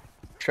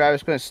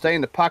 Travis going to stay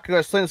in the pocket.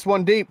 Going to sling this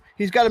one deep.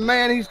 He's got a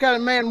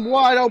man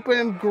wide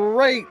open.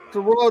 Great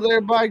throw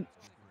there by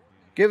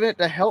giving it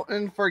to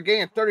Helton for a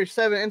gain of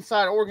 37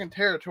 inside Oregon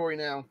territory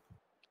now.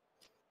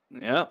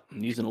 Yep,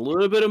 using a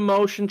little bit of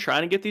motion,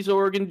 trying to get these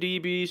Oregon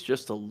DBs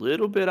just a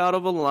little bit out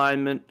of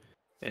alignment.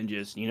 And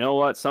just, you know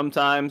what,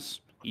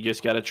 sometimes you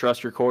just got to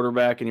trust your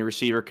quarterback and your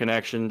receiver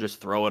connection.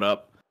 Just throw it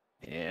up.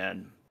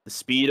 And the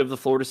speed of the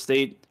Florida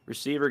State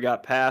receiver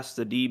got past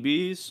the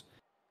DBs.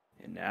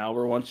 And now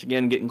we're once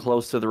again getting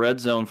close to the red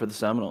zone for the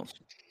Seminoles.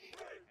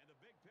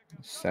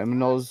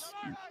 Seminoles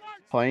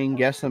playing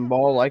guessing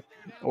ball like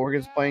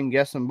Oregon's playing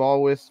guessing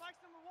ball with.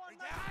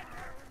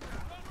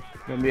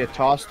 Going to be a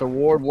toss to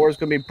Ward. Ward's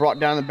going to be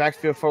brought down the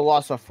backfield for a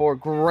loss of 4.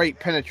 Great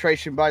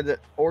penetration by the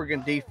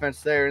Oregon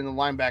defense there in the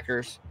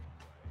linebackers.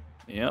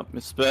 Yep,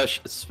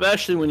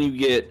 especially when you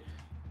get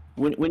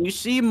when you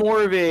see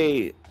more of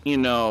a, you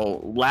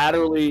know,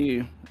 laterally,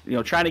 you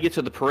know, trying to get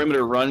to the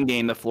perimeter run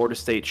game that Florida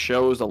State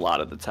shows a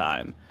lot of the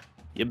time.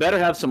 You better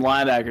have some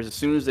linebackers as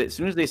soon as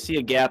they see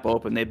a gap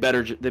open, they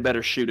better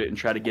shoot it and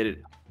try to get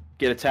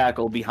a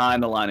tackle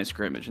behind the line of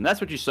scrimmage. And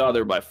that's what you saw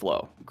there by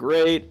Flo.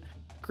 Great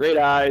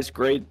eyes,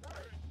 great,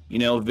 you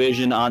know,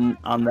 vision on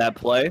that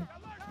play.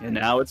 And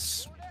now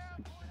it's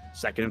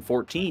 2nd and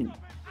 14.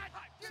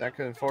 2nd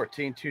and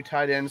 14, 2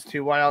 tight ends,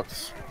 2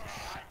 wideouts.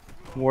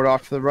 Ward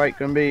off to the right,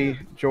 going to be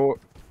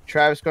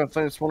Travis going to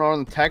fling this one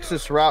on the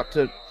Texas route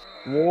to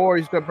Ward.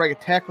 He's going to break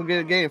a tackle, get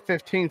a gain of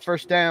 15,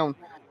 1st down.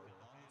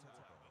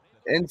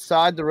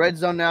 Inside the red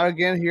zone now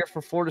again here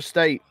for Florida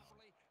State.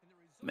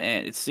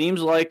 Man, it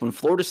seems like when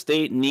Florida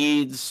State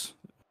needs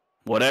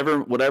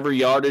whatever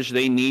yardage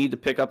they need to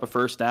pick up a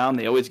 1st down,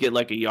 they always get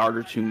like a yard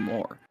or 2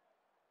 more.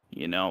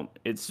 You know,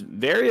 it's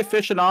very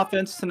efficient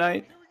offense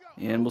tonight.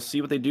 And we'll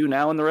see what they do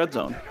now in the red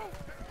zone.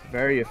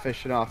 Very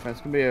efficient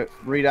offense. Going to be a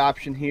read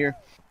option here.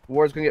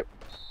 Ward's going to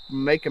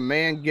make a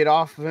man get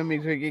off of him.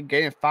 He's going to get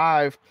gain of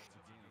 5.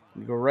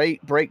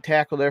 Great break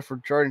tackle there for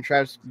Jordan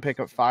Travis to pick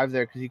up 5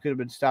 there, because he could have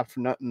been stopped for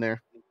nothing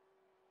there.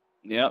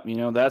 Yep, you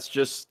know, that's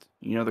just,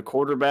 you know, the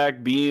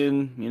quarterback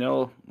being, you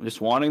know,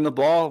 just wanting the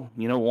ball,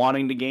 you know,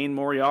 wanting to gain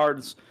more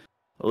yards.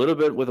 A little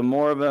bit with a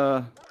more of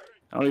a,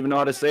 I don't even know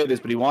how to say this,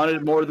 but he wanted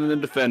it more than the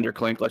defender,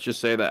 Clink. Let's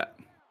just say that.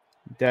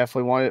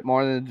 Definitely wanted it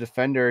more than the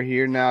defender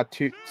here. Now,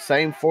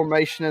 same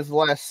formation as the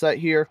last set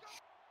here.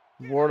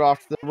 Ward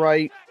off to the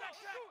right.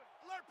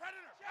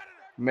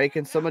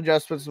 Making some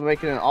adjustments,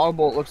 making an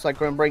audible. It looks like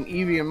going to bring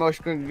Evie in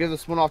motion. Going to give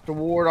this one off to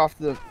Ward off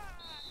to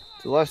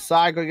the left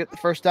side. Going to get the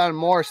 1st down and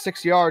more.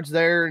 6 yards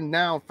there. And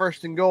now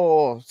 1st and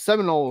goal.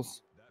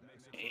 Seminoles.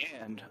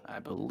 And I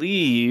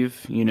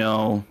believe, you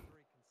know,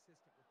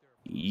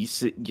 you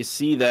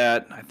see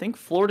that. I think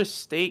Florida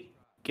State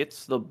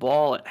gets the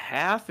ball at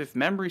half, if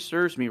memory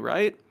serves me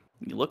right.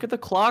 You look at the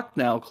clock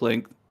now,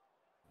 Clink.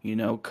 You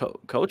know,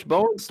 Coach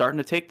Bowen's starting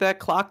to take that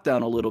clock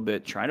down a little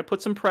bit, trying to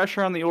put some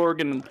pressure on the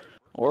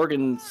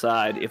Oregon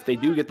side. If they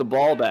do get the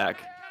ball back,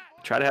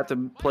 try to have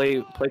to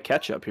play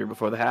catch up here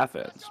before the half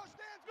ends.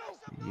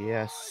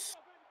 Yes,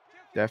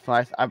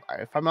 definitely.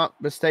 If I'm not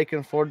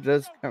mistaken,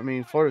 Florida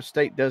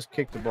State does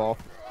kick the ball.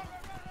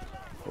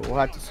 We'll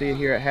have to see it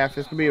here at half.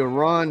 It's going to be a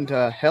run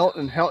to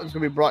Helton. Helton's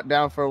going to be brought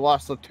down for a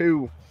loss of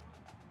 2.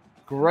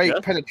 Great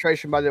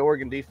penetration by the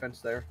Oregon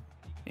defense there.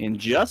 And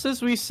just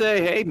as we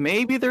say, hey,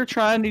 maybe they're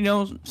trying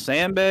to,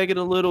 sandbag it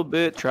a little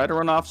bit, try to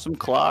run off some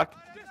clock.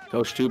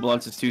 Coach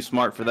Tublunts is too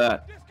smart for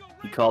that.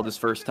 He called his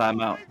first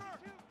timeout.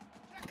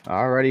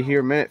 Alrighty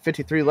here, minute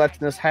 53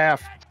 left in this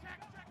half.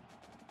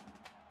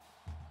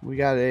 We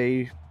got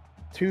a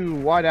 2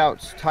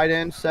 wideouts, tight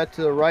end set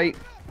to the right.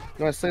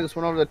 Going to sling this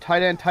one over to the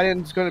tight end. Tight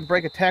end's going to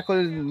break a tackle.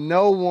 There's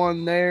no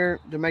one there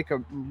to make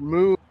a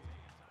move.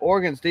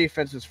 Oregon's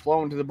defense is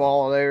flowing to the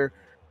ball there.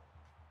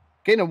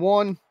 Getting a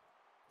 1.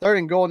 3rd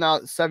and goal now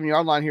at the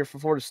 7-yard line here for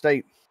Florida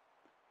State.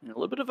 A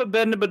little bit of a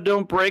bend but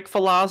don't break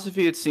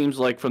philosophy, it seems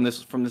like, from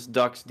this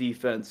Ducks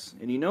defense.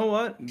 And you know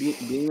what?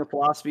 Being a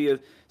philosophy of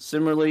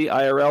similarly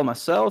IRL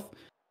myself,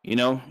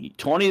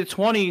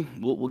 20-20,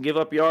 we'll give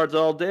up yards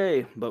all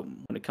day. But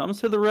when it comes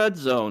to the red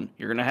zone,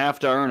 you're going to have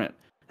to earn it.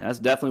 And that's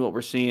definitely what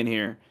we're seeing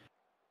here.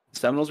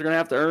 Seminoles are going to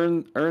have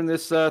to earn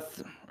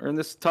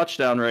this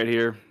touchdown right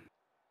here.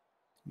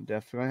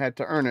 Definitely had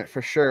to earn it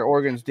for sure.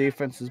 Oregon's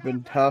defense has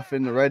been tough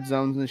in the red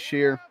zones this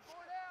year.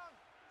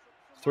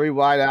 3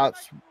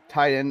 wideouts,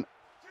 tight end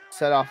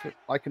set off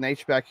like an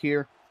H-back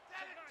here.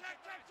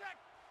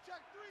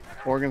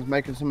 Oregon's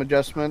making some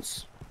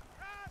adjustments.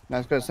 Now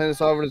it's going to send this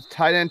over to the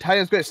tight end. Tight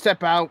end's going to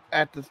step out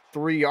at the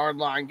 3-yard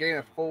line, gain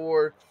of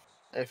 4.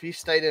 If he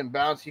stayed in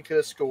bounds, he could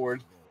have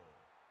scored.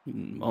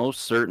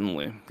 Most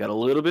certainly. Got a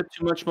little bit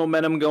too much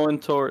momentum going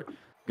towards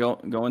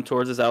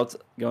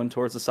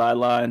the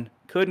sideline.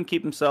 Couldn't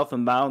keep himself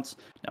in bounds.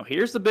 Now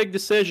here's the big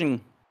decision.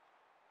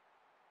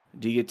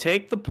 Do you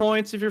take the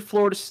points if you're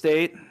Florida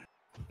State,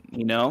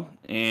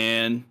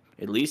 and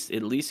at least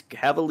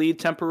have a lead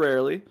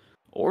temporarily,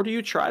 or do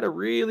you try to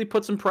really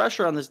put some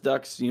pressure on this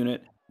Ducks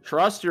unit,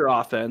 trust your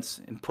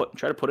offense, and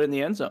try to put it in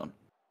the end zone?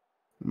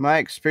 My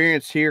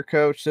experience here,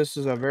 Coach, this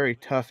is a very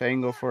tough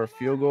angle for a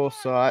field goal.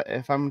 So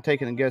if I'm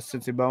taking a guess,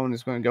 Cincy Bone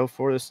is going to go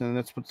for this, and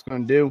that's what it's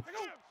going to do.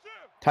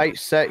 Tight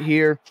set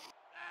here.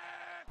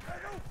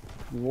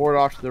 Ward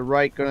off to the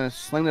right, going to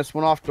sling this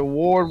one off to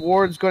Ward.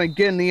 Ward's going to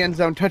get in the end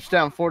zone.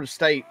 Touchdown, Florida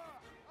State.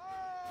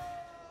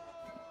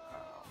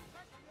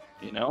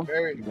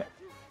 Very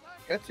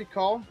gutsy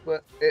call,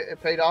 but it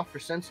paid off for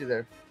Cincy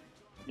there.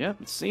 Yeah,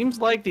 it seems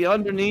like the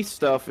underneath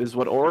stuff is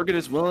what Oregon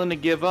is willing to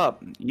give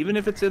up, even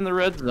if it's in the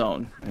red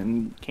zone.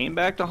 And came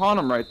back to haunt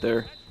them right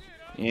there.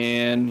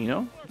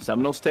 And,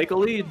 Seminoles take a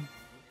lead.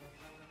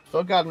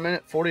 Still got a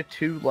minute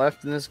 42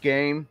 left in this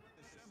game.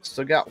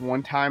 Still got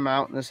 1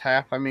 timeout in this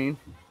half,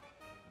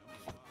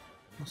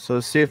 So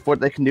let's see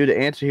what they can do to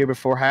answer here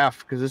before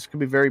half, because this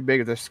could be very big.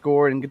 If they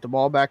score and get the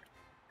ball back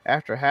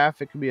after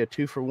half, it could be a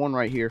 2-for-1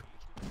 right here.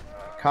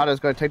 Kata's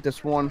going to take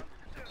this one.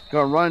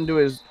 Going to run into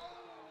his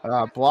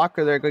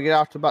blocker there. Going to get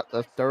out to about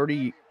the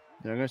 30.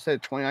 They're going to say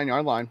the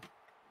 29-yard line.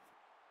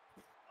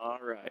 All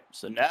right.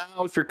 So now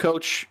if you're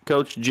Coach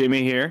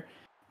Jimmy here,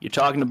 you're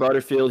talking to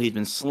Butterfield. He's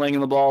been slinging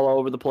the ball all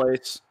over the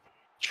place.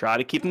 Try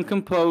to keep him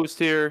composed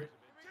here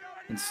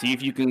and see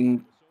if you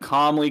can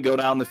calmly go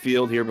down the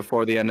field here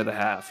before the end of the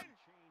half.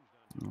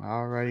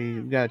 Alrighty,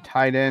 we've got a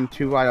tight end,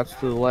 2 wideouts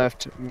to the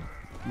left.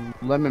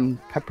 Lemon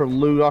Pepper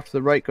Lou off to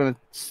the right, going to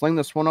sling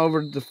this one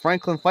over to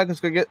Franklin. Franklin's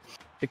going to get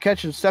the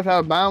catch and step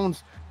out of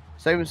bounds,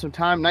 saving some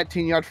time.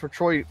 19 yards for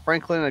Troy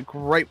Franklin. A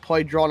great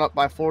play drawn up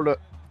by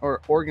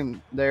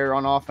Oregon there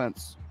on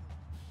offense.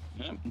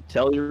 Yeah,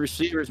 tell your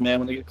receivers, man,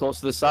 when they get close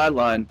to the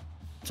sideline,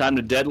 time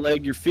to dead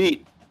leg your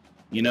feet.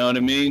 You know what I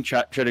mean?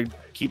 Try to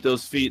keep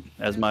those feet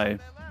as my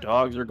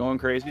dogs are going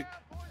crazy.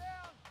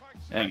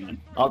 Hang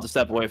on. I'll have to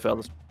step away,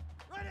 fellas.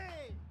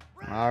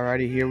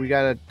 Alrighty, here we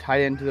got a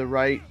tight end to the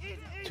right,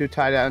 2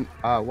 tight end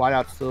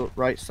wideouts to the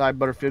right side.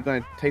 Butterfield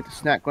going to take the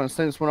snap, going to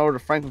send this one over to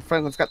Franklin.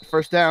 Franklin's got the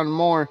first down and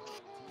more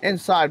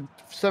inside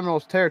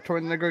Seminoles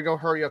territory, and they're going to go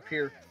hurry up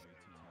here.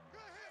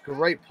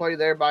 Great play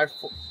there by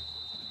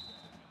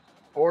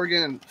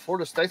Oregon, and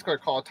Florida State's going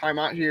to call a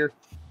timeout here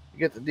to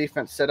get the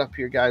defense set up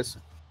here, guys.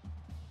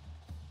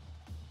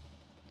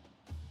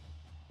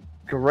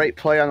 Great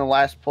play on the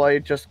last play.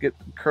 Just get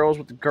curls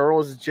with the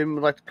girls, as Jim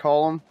would like to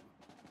call them.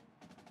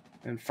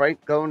 And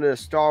Frank going to the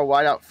star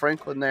wideout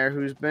Franklin there,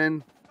 who's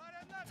been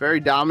very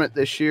dominant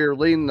this year,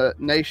 leading the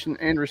nation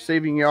in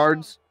receiving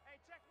yards.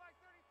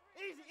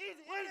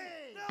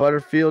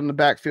 Butterfield in the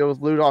backfield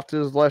with Lou off to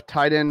his left,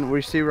 tight end,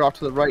 receiver off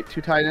to the right,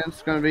 2 tight ends.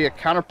 It's going to be a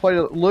counter play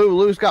to Lou.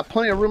 Lou's got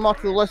plenty of room off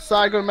to the left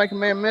side, going to make a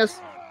man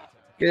miss.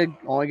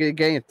 Only get a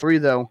gain of 3,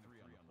 though.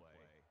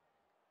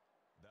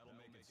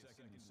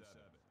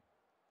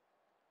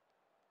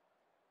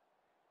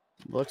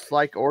 Looks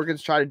like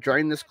Oregon's trying to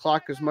drain this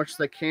clock as much as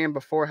they can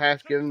before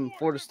half, giving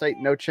Florida State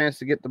no chance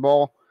to get the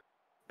ball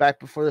back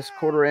before this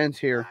quarter ends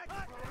here.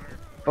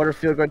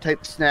 Butterfield going to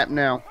take the snap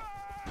now.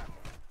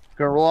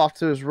 Going to roll off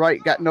to his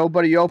right. Got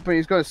nobody open.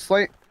 He's going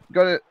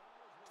to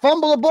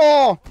fumble the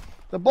ball.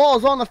 The ball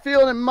is on the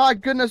field, and my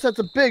goodness, that's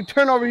a big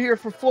turnover here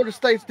for Florida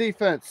State's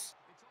defense.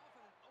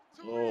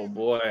 Oh,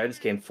 boy. I just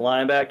came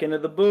flying back into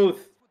the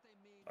booth.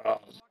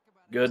 Oh,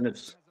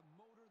 goodness.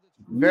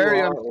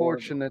 Very are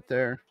unfortunate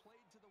there.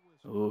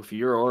 Oh, if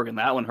you're Oregon,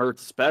 that one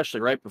hurts,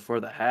 especially right before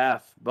the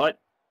half. But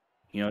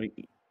you know,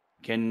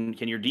 can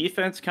your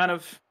defense kind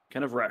of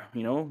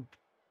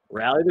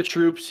rally the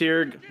troops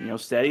here?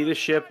 Steady the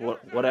ship.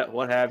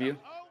 What have you?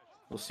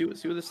 We'll see what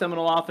the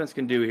Seminole offense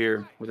can do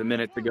here with a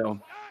minute to go.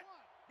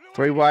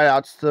 3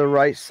 wideouts to the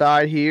right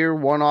side here.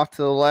 1 off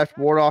to the left.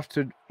 Ward off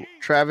to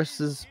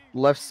Travis's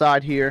left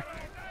side here.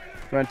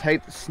 Going to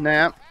take the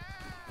snap.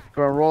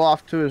 Going to roll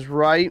off to his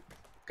right.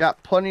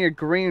 Got plenty of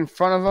green in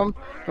front of him.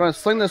 Going to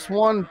sling this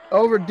one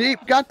over deep.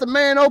 Got the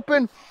man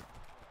open.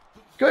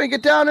 Going to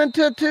get down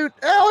into two.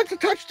 Oh, it's a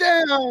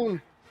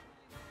touchdown.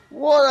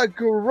 What a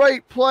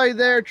great play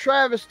there.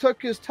 Travis took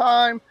his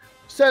time,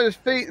 set his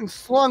feet, and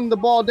slung the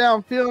ball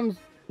downfield.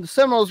 The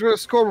Seminoles are going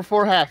to score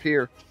before half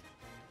here.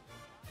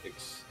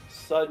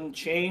 Sudden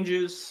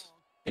changes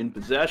in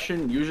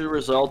possession usually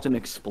result in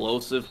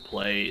explosive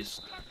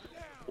plays.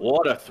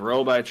 What a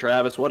throw by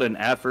Travis. What an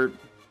effort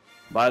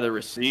by the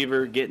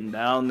receiver getting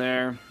down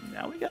there.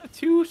 Now we got a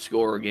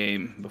 2-score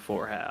game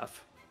before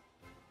half.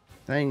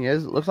 Thing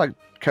is, it looks like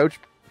Coach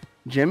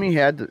Jimmy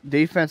had the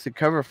defense to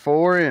cover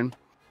 4, and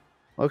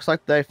looks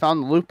like they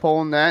found the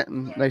loophole in that,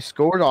 and they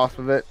scored off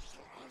of it.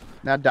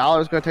 Now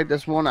Dollar's going to take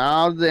this one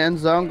out of the end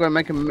zone. Going to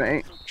make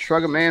him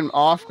shrug a man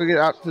off. Going to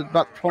get out to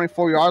about the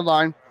 24-yard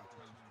line.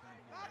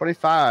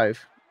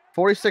 25.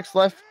 46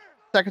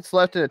 seconds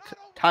left. And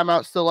a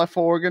timeout still left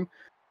for Oregon.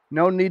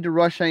 No need to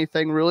rush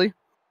anything, really.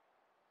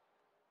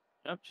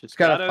 Yep, just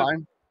gotta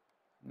find.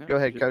 Go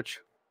ahead, Coach.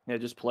 Yeah,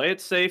 just play it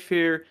safe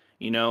here.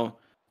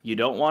 You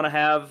don't want to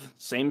have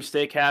same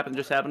mistake happen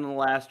in the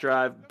last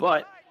drive,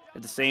 but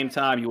at the same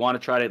time, you want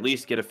to try to at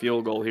least get a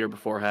field goal here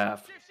before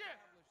half.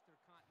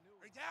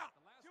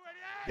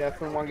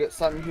 Definitely want to get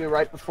something here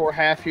right before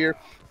half here.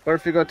 But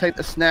if you're going to take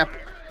the snap,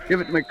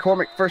 give it to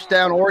McCormick. First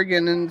down,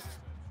 Oregon, and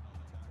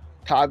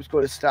time's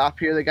going to stop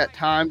here. They got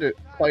time to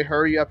play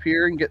hurry up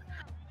here and get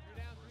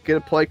a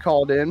play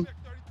called in.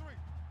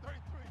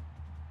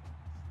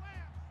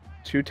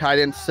 2 tight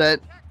end set.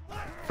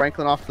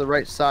 Franklin off to the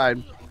right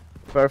side.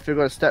 But if you're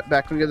going to step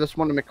back and give this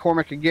one to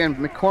McCormick again,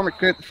 McCormick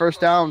get the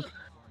first down,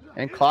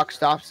 and clock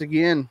stops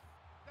again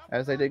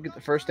as they did get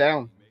the first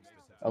down.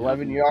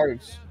 11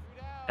 yards.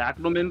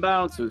 Tackled them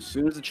inbound, so as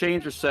soon as the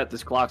chains are set,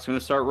 this clock's going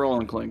to start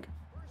rolling, Clink.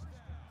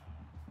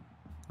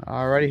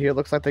 Alrighty, here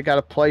looks like they got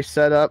a play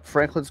set up.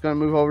 Franklin's going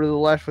to move over to the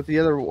left with the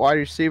other wide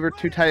receiver.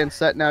 2 tight end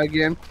set now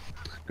again.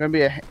 Going to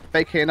be a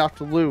fake handoff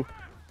to Lou.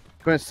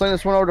 Going to sling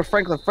this one over to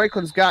Franklin.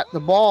 Franklin's got the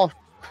ball.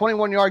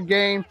 21-yard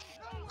gain.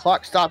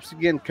 Clock stops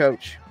again,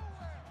 Coach.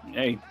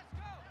 Hey,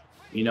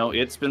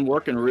 it's been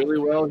working really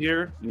well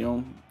here.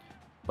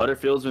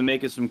 Butterfield's been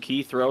making some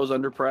key throws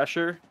under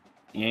pressure,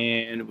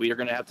 and we are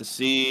going to have to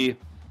see,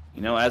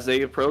 as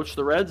they approach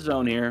the red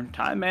zone here,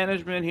 time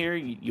management here.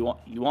 You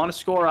want to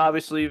score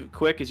obviously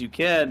quick as you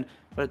can,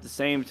 but at the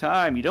same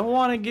time, you don't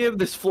want to give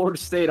this Florida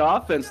State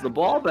offense the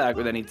ball back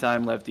with any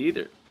time left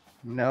either.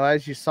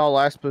 As you saw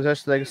last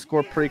possession, they can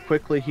score pretty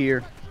quickly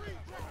here.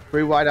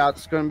 3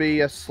 wideouts. Going to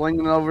be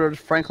slinging over to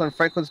Franklin.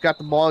 Franklin's got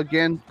the ball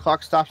again.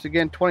 Clock stops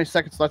again. 20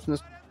 seconds left in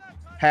this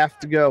half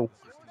to go.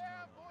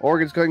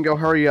 Oregon's going to go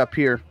hurry up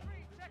here.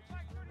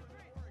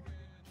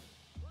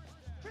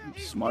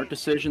 Smart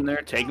decision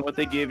there, taking what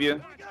they give you.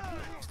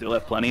 Still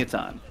have plenty of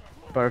time.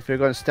 But if you're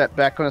going to step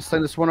back, going to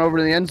sling this one over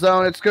to the end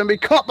zone, it's going to be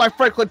caught by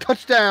Franklin.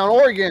 Touchdown,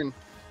 Oregon.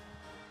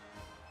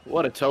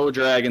 What a toe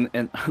drag,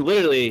 and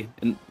literally,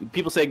 and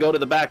people say go to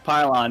the back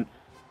pylon.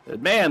 The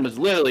man was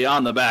literally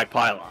on the back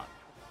pylon.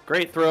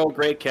 Great throw,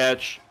 great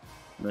catch.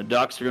 And the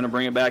Ducks are going to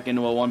bring it back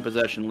into a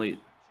possession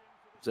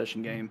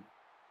game.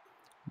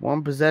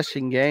 1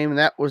 possession game, and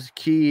that was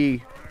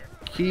key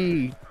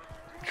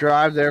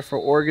drive there for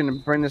Oregon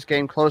to bring this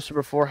game closer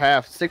before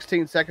half.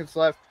 16 seconds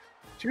left.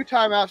 2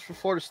 timeouts for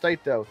Florida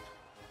State, though.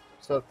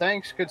 So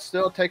things could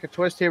still take a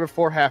twist here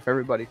before half,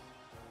 everybody.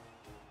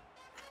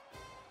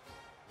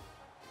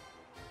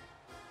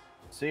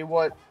 See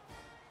what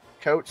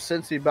Coach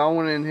Cincy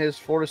Bowen and his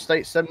Florida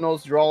State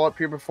Seminoles draw up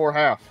here before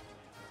half.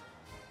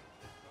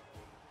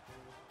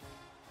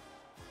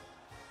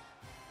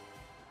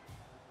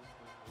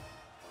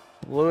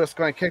 Lewis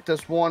going to kick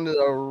this one to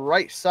the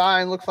right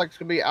side. Looks like it's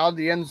going to be out of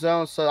the end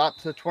zone, so out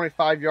to the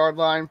 25-yard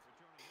line.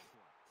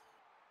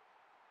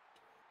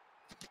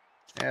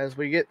 As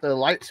we get the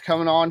lights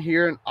coming on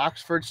here in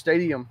Oxford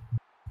Stadium.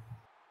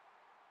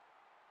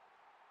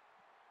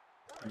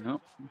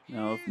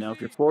 Now, if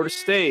you're Florida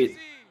State,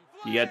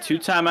 you got 2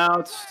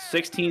 timeouts,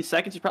 16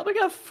 seconds. You probably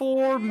got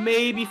 4,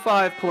 maybe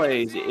 5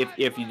 plays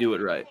if you do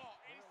it right.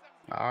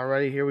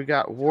 Alrighty, here we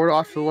got Ward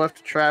off to the left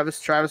to Travis.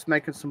 Travis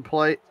making some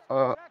play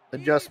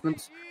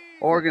adjustments.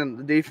 Oregon,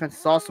 the defense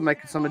is also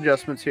making some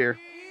adjustments here.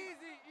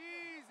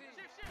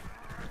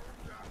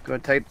 Going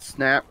to take the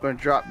snap, going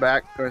to drop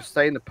back, going to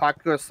stay in the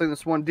pocket, going to sling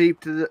this one deep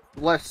to the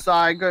left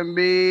side. Going to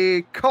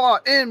be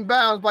caught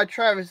inbounds by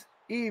Travis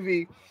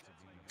Evie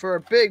for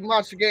a big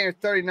monster gain of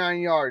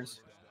 39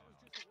 yards.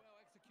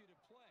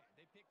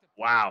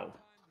 Wow.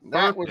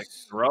 That was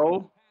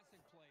throw,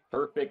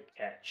 perfect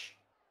catch.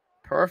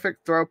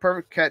 Perfect throw,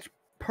 perfect catch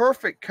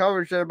perfect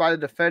coverage there by the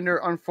defender.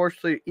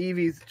 Unfortunately,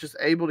 Evie's just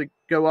able to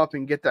go up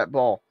and get that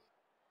ball.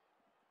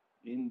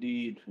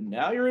 Indeed.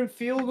 Now you're in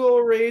field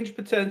goal range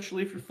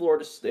potentially for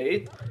Florida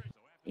State.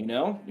 You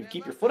know, you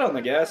keep your foot on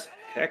the gas.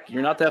 Heck,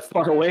 you're not that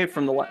far away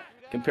from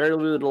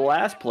comparatively to the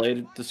last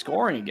play to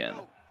scoring again.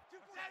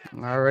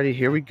 Alrighty,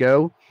 here we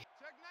go.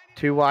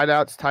 2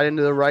 wideouts, tight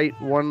into the right,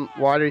 1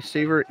 wide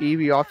receiver.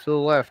 Evie off to the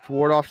left,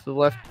 Ward off to the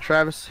left.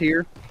 Travis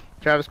here.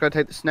 Travis going to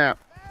take the snap.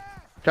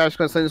 Travis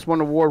going to send this one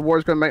to Ward.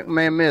 Ward's going to make the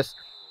man miss.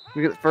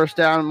 We get the first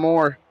down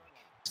more.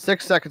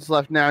 6 seconds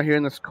left now here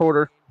in this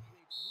quarter.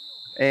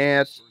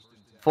 And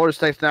Florida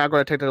State's now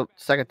going to take the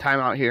second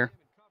timeout here.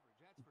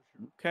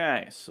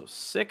 Okay, so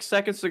 6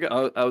 seconds to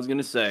go. I was going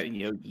to say,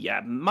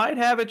 might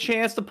have a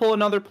chance to pull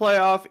another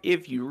playoff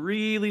if you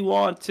really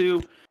want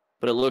to,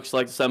 but it looks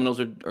like the Seminoles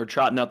are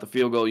trotting out the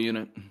field goal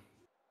unit.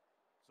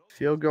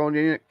 Field goal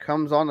unit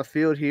comes on the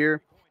field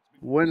here.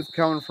 Wind's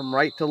coming from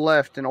right to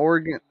left, and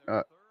Oregon's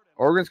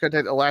going to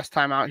take the last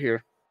time out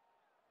here.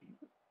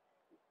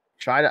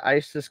 Try to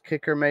ice this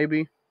kicker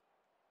maybe.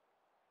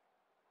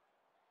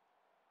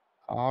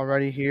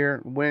 Already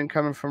here. Wind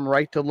coming from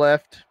right to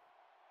left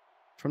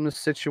from the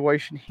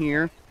situation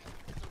here.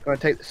 Going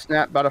to take the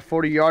snap about a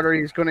 40-yarder.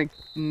 He's going to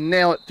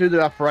nail it through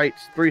the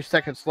uprights. 3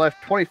 seconds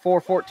left.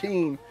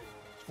 24-14.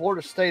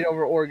 Florida State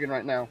over Oregon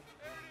right now.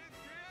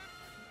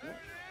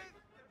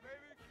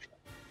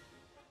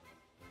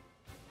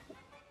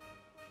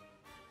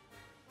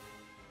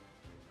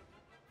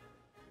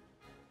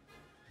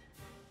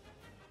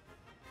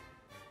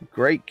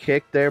 Great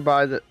kick there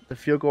by the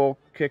field goal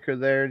kicker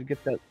there to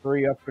get that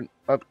 3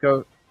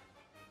 go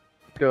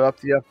up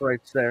the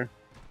uprights there.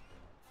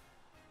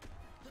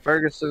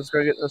 Ferguson's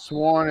going to get this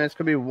one, and it's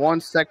going to be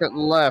 1 second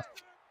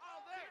left.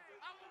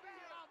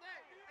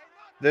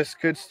 This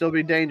could still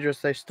be dangerous.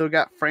 They still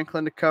got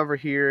Franklin to cover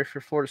here if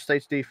you're Florida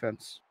State's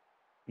defense.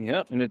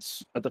 Yep, and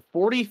it's at the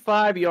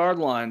 45-yard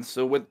line.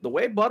 So with the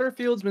way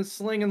Butterfield's been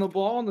slinging the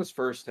ball in this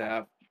first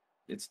half,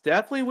 it's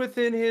definitely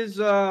within his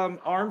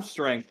arm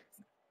strength,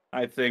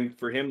 I think,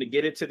 for him to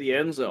get it to the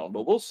end zone.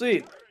 But we'll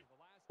see.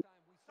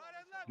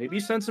 Maybe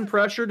send some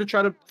pressure to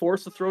try to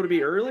force the throw to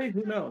be early.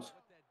 Who knows?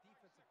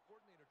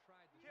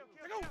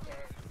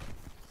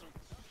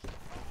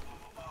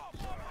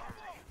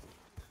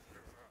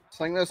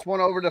 Sling this one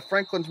over to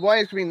Franklin's way.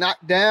 It's going to be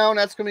knocked down.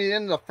 That's going to be the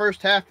end of the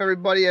first half,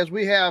 everybody, as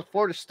we have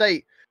Florida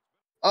State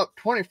up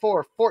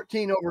 24-14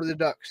 over the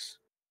Ducks.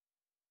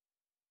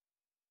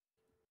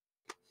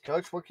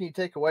 Coach, what can you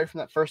take away from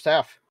that first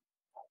half?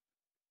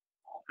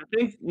 I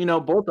think,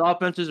 both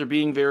offenses are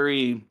being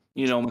very,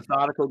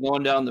 methodical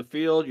going down the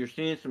field. You're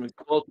seeing some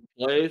explosive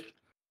plays,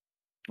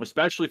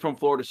 especially from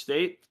Florida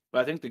State.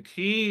 But I think the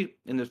key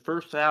in the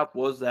first half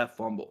was that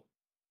fumble,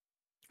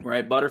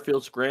 right?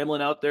 Butterfield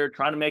scrambling out there,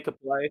 trying to make a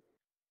play,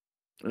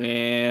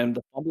 and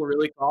the fumble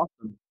really cost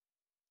them.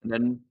 And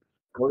then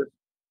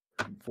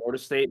Florida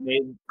State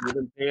made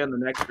even pay on the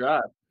next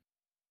drive.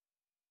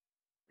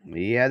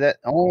 Yeah, that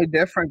only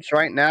difference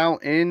right now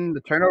in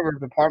the turnover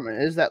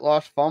department is that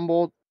lost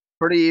fumble.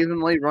 Pretty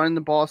evenly running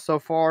the ball so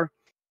far.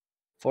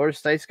 Florida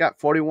State's got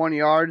 41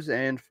 yards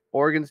and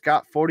Oregon's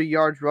got 40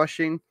 yards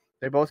rushing.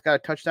 They both got a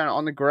touchdown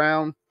on the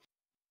ground.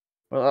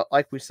 Well,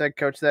 like we said,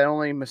 Coach, that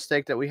only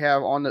mistake that we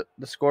have on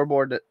the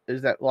scoreboard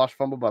is that lost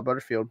fumble by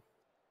Butterfield.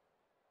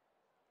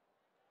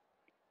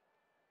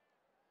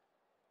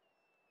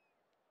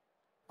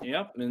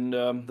 Yep, and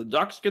the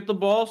Ducks get the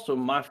ball, so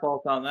my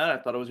fault on that. I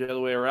thought it was the other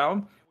way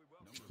around.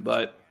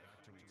 But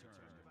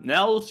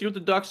now we'll see what the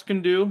Ducks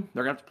can do.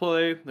 They're going to have to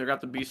play. They're going to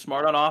have to be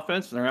smart on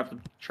offense, and they're going to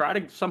have to try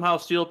to somehow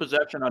steal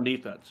possession on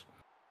defense.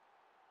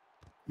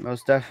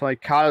 Most definitely.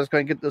 Kata's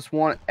going to get this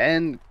one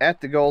and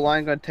at the goal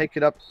line, going to take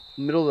it up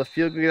middle of the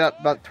field, get up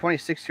about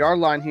 26-yard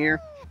line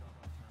here.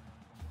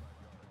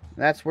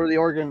 That's where the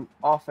Oregon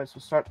offense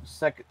will start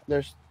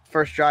their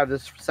first drive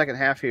this second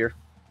half here.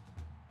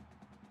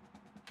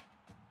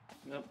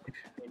 Yep.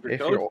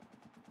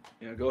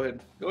 Yeah, go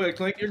ahead. Go ahead,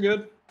 Clink. You're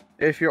good.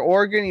 If you're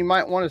Oregon, you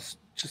might want to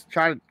just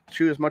try to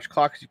chew as much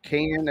clock as you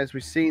can. As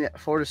we've seen,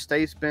 Florida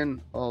State's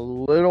been a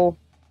little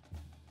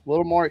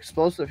more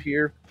explosive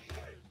here.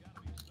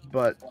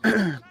 But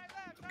got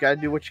to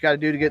do what you got to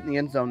do to get in the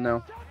end zone,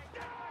 though.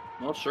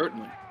 Well,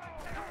 certainly.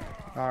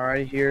 All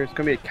right, here. It's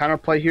going to be a counter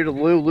play here to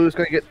Lou. Lou's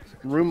going to get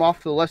room off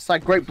to the left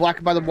side. Great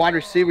block by the wide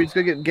receiver. He's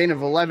going to get a gain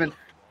of 11.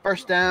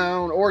 First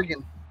down,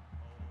 Oregon.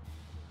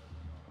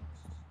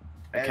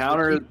 The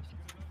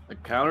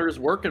counter is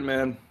working,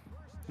 man.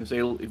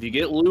 If you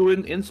get Lou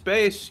in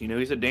space,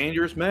 he's a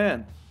dangerous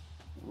man.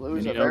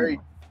 Lou's a very,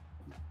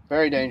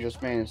 very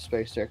dangerous man in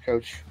space there,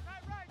 Coach.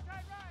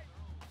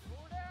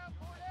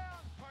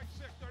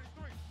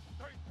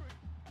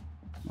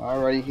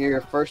 Alrighty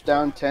here, first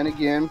down, 10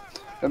 again.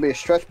 Gonna be a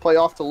stretch play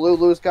off to Lou.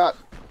 Lou's got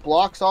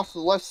blocks off to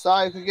the left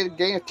side. Could get a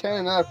gain of 10,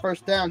 another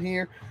first down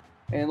here.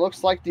 And it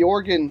looks like the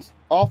Oregon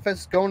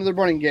offense going to the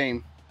running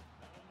game.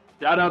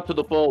 Shout out to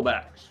the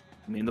fullbacks.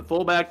 I mean, the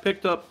fullback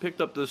picked up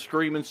the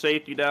screaming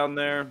safety down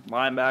there,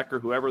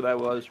 linebacker, whoever that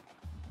was.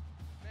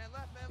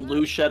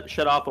 Lou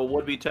shut off a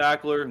would-be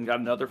tackler and got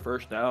another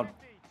first down.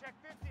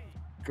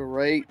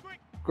 Great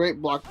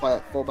block by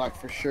that fullback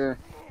for sure.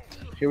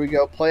 Here we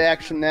go. Play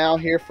action now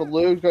here for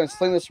Lou. Going to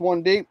sling this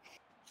one deep.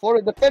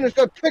 Florida defender's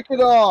going to pick it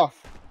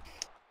off.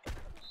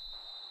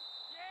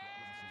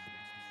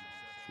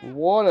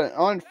 What an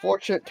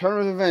unfortunate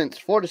turn of events.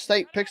 Florida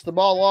State picks the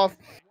ball off.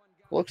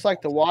 Looks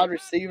like the wide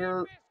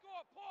receiver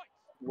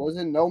was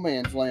in no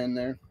man's land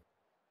there.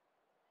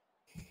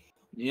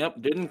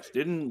 Yep,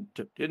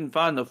 didn't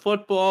find the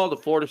football. The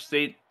Florida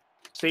State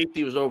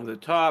safety was over the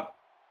top.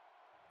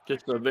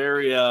 Just a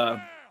very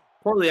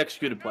poorly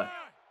executed play.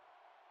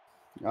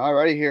 All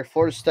righty here.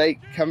 Florida State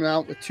coming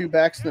out with 2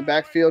 backs in the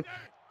backfield.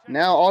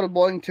 Now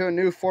audibling to a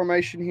new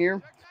formation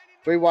here.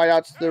 3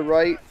 wideouts to the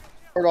right.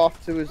 Third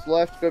off to his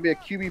left. Going to be a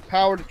QB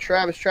power to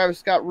Travis.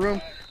 Travis got room.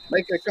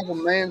 Making a couple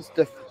mans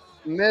to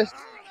miss.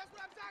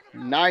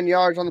 9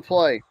 yards on the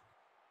play.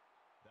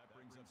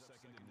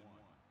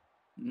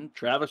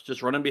 Travis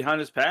just running behind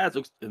his pads.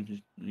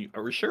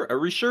 Are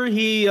we sure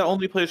he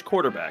only plays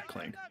quarterback,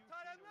 Clink?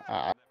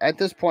 At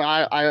this point,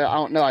 I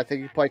don't know. I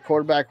think he played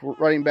quarterback,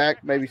 running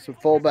back, maybe some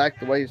fullback,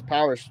 the way his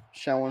power's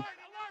showing.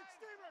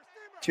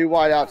 2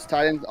 wideouts,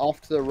 tight ends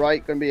off to the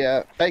right. Going to be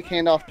a fake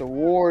handoff to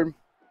Ward.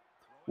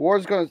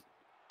 Ward's going to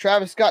 –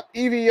 Travis got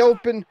Evie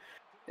open.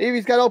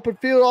 Evie's got open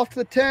field off to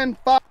the 10,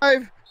 5.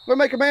 Going to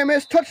make a man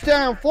miss.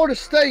 Touchdown, Florida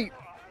State.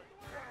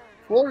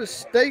 Florida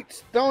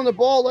State's throwing the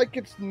ball like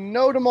it's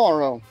no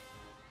tomorrow.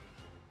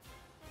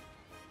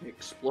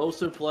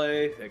 Explosive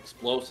play,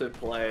 explosive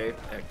play,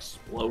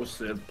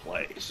 explosive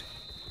plays.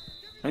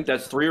 I think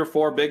that's 3 or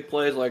 4 big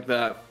plays like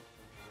that.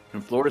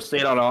 And Florida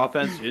State on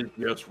offense is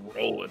just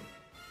rolling.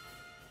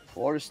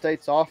 Florida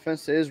State's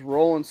offense is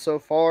rolling so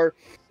far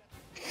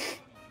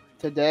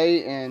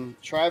today, and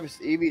Travis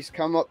Evie's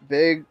come up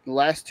big the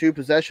last 2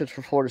 possessions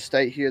for Florida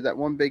State here. That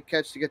one big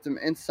catch to get them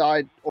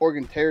inside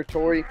Oregon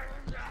territory,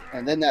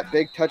 and then that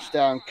big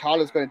touchdown.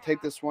 Cotta's going to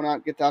take this one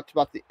out, get out to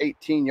about the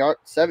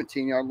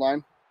 17-yard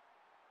line.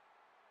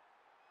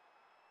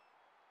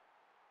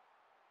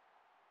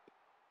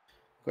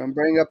 Going to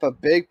bring up a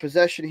big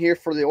possession here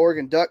for the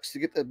Oregon Ducks to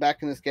get them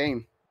back in this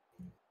game.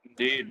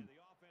 Indeed.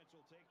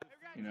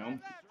 You know,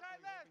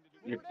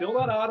 you're still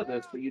not out of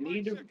this, but you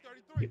need to,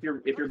 if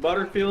you're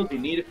Butterfield, you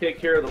need to take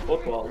care of the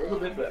football a little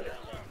bit better.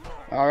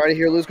 All right,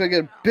 here Lou's going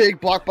to get a big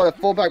block by the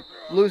fullback.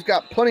 Lou's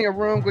got plenty of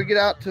room. Going to get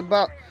out to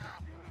about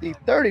the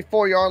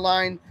 34-yard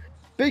line.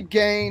 Big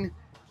gain.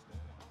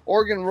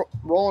 Oregon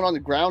rolling on the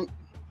ground.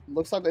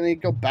 Looks like they need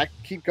to go back,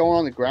 keep going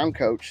on the ground,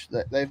 coach.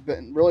 They've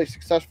been really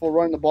successful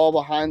running the ball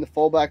behind the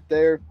fullback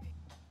there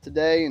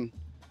today,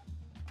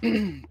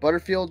 and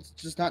Butterfield's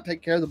just not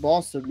taking care of the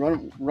ball, so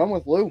run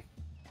with Lou.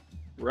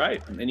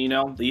 Right, and you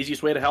know the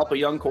easiest way to help a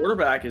young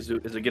quarterback is to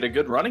get a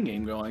good running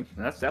game going.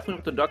 And that's definitely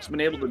what the Ducks have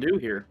been able to do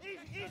here.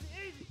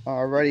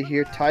 Alrighty,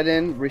 here tight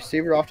end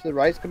receiver off to the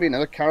right. It's gonna be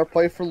another counter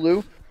play for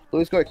Lou.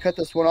 Lou's going to cut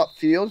this one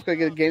upfield. He's going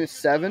to get a gain of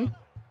 7.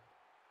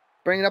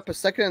 Bringing up a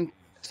second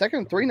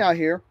and 3 now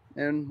here.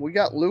 And we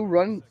got Lou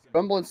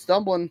rumbling,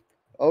 stumbling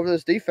over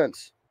this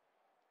defense.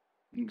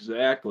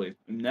 Exactly.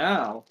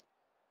 Now,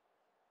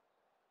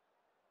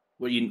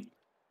 well, you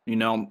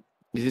know,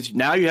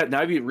 now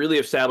you really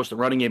established the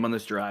running game on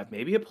this drive.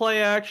 Maybe a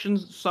play action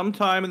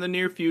sometime in the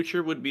near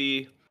future would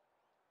be,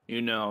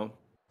 you know,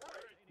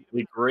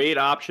 a great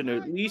option to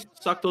at least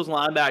suck those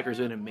linebackers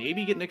in and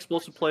maybe get an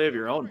explosive play of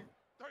your own.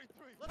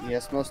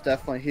 Yes, most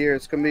definitely here.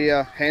 It's going to be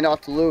a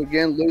handoff to Lou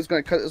again. Lou's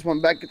going to cut this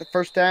one back, get the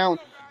first down.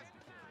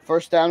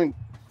 First down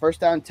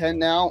 10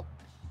 now.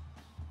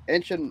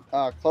 Inching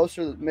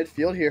closer to the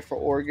midfield here for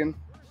Oregon.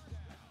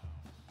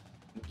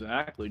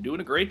 Exactly, doing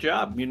a great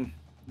job. I mean,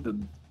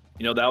 that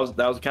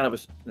was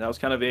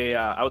kind of a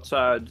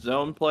outside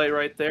zone play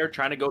right there,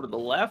 trying to go to the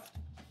left.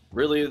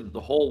 Really, the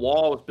whole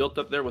wall was built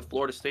up there with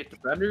Florida State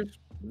defenders.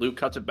 Lou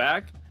cuts it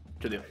back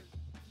to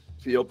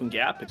the open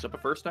gap, picks up a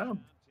first down.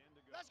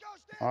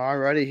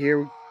 Alrighty,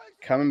 here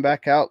coming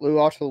back out. Lou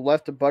off to the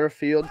left of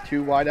Butterfield,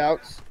 2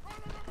 wideouts.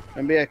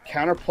 Gonna be a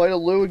counter play to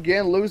Lou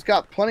again. Lou's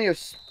got plenty of.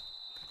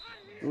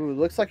 Ooh,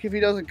 looks like if he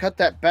doesn't cut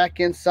that back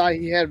inside,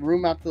 he had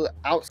room out to the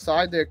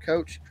outside there,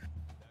 coach.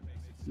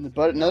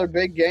 But another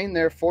big gain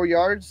there, 4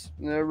 yards.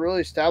 And they're really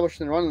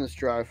establishing the run in this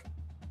drive.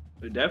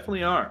 They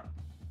definitely are.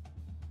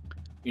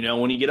 You know,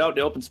 when you get out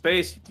to open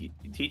space, you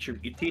teach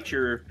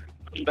your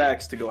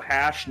backs to go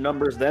hash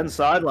numbers, then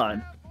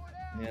sideline,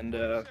 and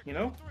you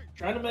know,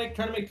 trying to make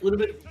a little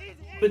bit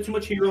too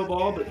much hero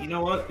ball, but you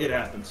know what? It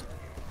happens.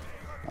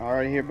 All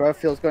right, here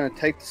Butterfield's going to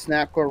take the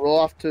snap, going to roll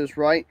off to his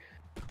right.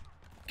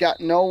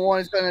 Got no one.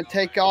 He's going to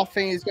take off,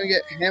 and he's going to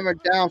get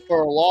hammered down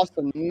for a loss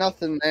of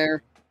nothing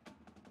there.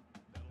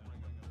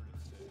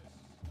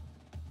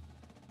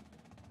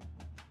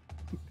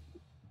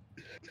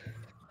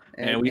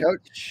 And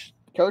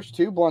Coach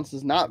Two Blunts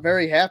is not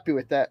very happy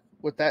with that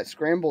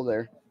scramble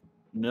there.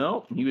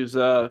 No,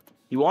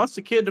 he wants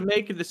the kid to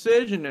make a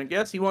decision. I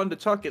guess he wanted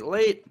to tuck it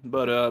late,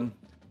 but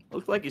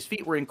looked like his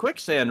feet were in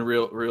quicksand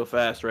real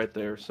fast right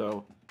there.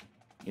 So,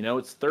 you know,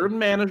 it's 3rd and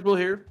manageable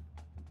here.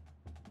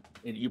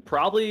 And you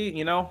probably,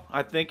 you know,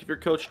 I think if you're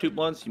Coach Two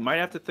Blunts, you might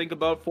have to think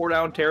about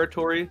 4-down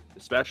territory,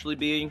 especially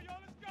being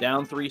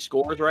down 3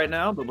 scores right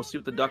now, but we'll see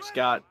what the Ducks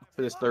got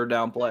for this third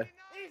down play.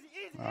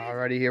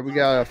 Alrighty, here we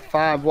got a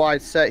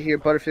 5-wide set here.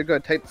 Butterfield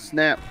going to take the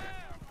snap.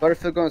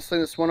 Butterfield going to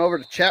sling this one over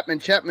to Chapman.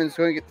 Chapman's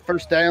going to get the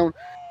first down,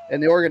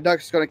 and the Oregon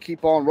Ducks is going to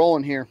keep on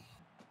rolling here.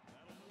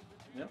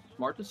 Yep,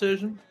 smart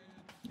decision.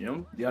 You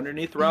know, the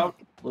underneath route,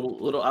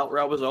 little out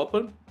route was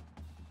open.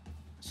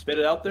 Spit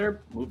it out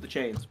there, move the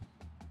chains.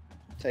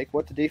 Take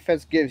what the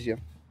defense gives you.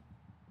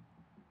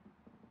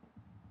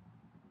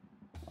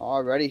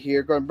 Alrighty,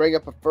 here going to bring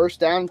up a first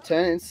down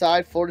 10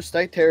 inside Florida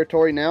State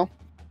territory now.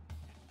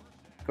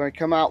 Going to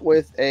come out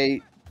with a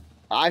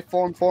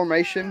I-form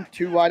formation,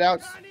 2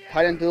 wideouts,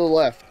 tight end to the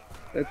left.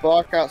 They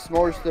block out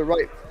S'mores to the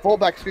right.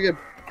 Fullback's going to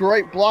get a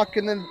great block,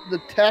 and then the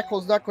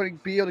tackle's not going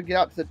to be able to get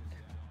out to the...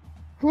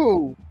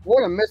 Whew,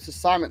 what a missed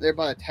assignment there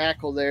by the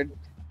tackle there.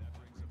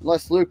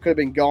 Unless Luke could have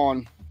been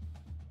gone.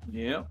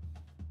 Yeah.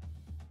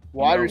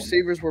 Wide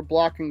receivers were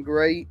blocking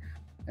great,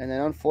 and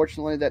then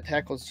unfortunately that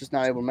tackle's just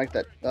not able to make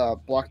that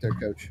block there,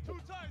 Coach.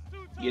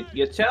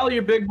 You tell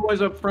your big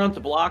boys up front to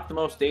block the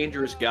most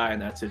dangerous guy in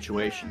that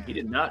situation. He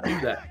did not do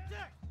that.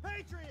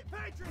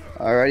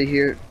 Alrighty,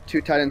 here,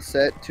 2 tight end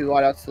set, 2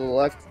 wideouts to the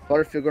left.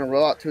 Butterfield going to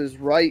roll out to his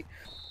right.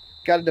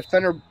 Got a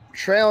defender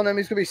trailing him.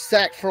 He's going to be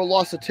sacked for a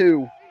loss of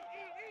 2.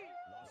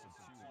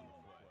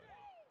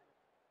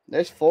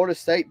 This Florida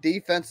State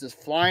defense is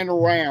flying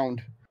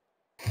around.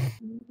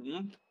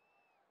 Mm-hmm.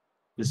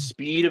 The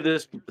speed of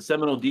this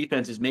Seminole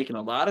defense is making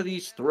a lot of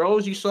these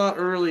throws you saw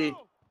early in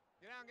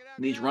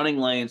these running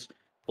lanes.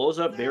 Pulls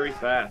up very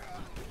fast.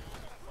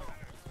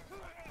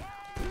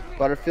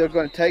 Butterfield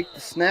going to take the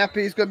snap.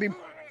 He's going to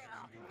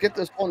get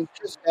this one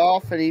just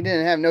off, and he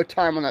didn't have no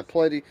time on that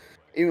play to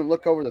even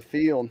look over the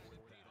field.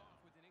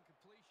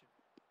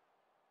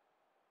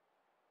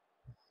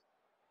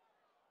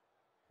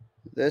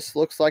 This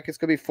looks like it's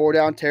going to be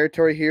 4-down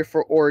territory here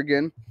for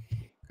Oregon.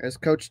 As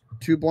Coach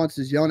Two Blunts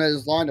is yelling at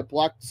his line to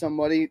block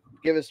somebody,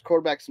 give his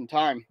quarterback some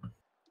time.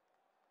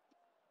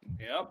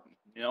 Yep.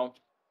 You know,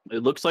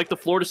 it looks like the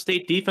Florida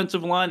State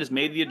defensive line has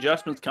made the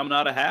adjustments coming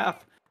out of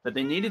half that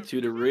they needed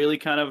to really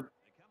kind of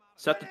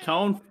set the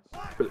tone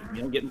for,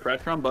 you know, getting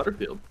pressure on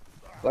Butterfield.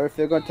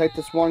 Butterfield going to take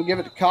this one, give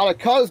it to Cotta.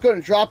 Cotta's going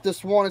to drop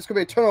this one. It's going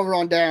to be a turnover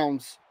on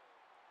downs.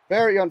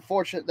 Very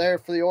unfortunate there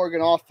for the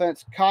Oregon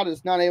offense.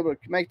 Cotta's not able to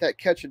make that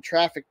catch in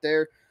traffic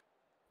there.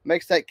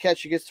 Makes that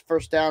catch, he gets the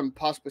first down and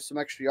possibly some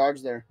extra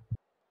yards there.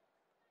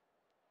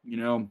 You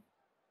know,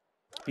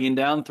 being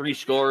down 3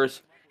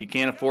 scores, you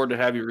can't afford to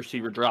have your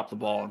receiver drop the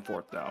ball on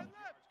 4th down.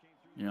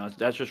 You know,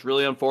 that's just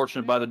really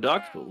unfortunate by the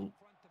Ducks. But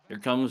here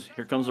comes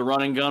the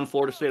run and gun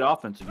Florida State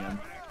offense again.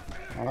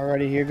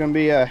 Alrighty, here going to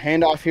be a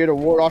handoff here to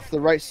Ward off to the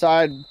right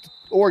side.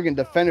 Oregon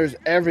defenders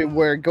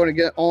everywhere. Going to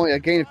get only a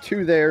gain of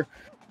 2 there.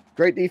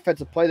 Great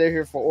defensive play there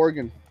here for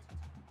Oregon.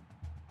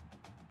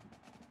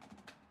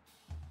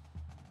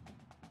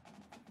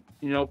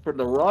 You know, for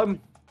the run,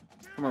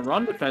 from a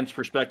run defense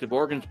perspective,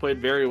 Oregon's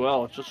played very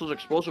well. It's just those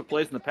explosive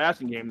plays in the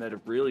passing game that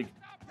have really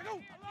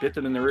bit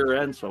them in the rear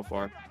end so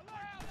far.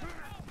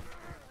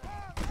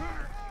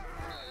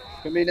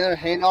 Going to be another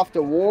handoff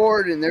to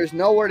Ward, and there's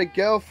nowhere to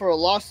go for a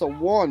loss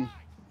of 1.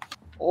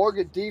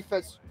 Oregon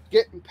defense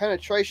getting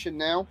penetration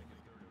now.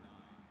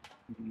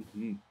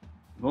 Mm-hmm.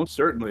 Most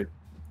certainly.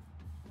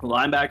 The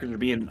linebackers are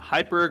being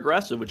hyper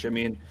aggressive, which, I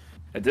mean,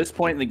 at this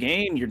point in the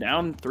game, you're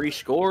down 3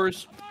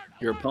 scores.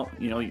 Your opponent,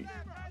 you know,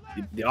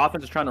 the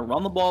offense is trying to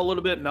run the ball a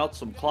little bit, melt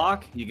some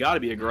clock. You got to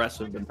be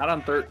aggressive, but not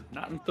in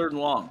third and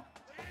long.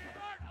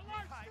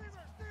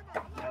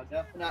 No,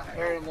 definitely not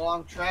third and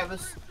long.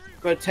 Travis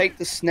going to take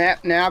the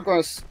snap now.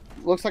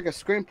 Looks like a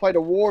screenplay to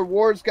Ward.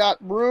 Ward's got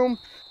room.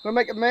 Going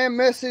to make a man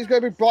miss. He's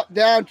going to be brought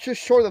down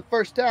just short of the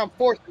first down.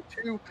 4th and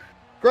 2.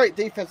 Great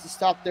defensive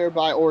stop there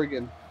by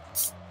Oregon.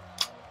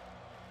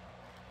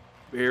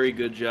 Very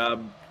good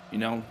job. You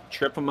know,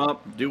 trip him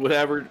up, do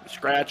whatever,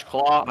 scratch,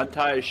 claw,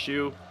 untie his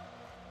shoe.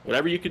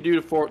 Whatever you could do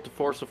to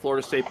force a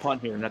Florida State punt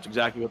here, and that's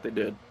exactly what they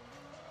did.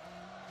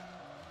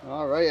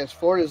 All right, as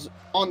Florida's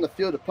on the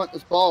field to punt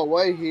this ball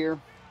away here.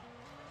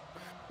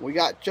 We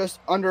got just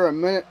under a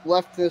minute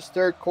left this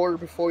 3rd quarter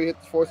before we hit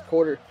the 4th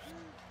quarter.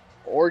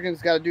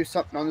 Oregon's got to do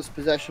something on this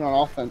possession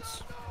on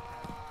offense.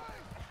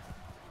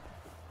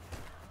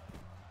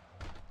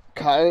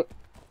 Kyle.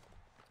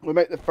 We'll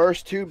make the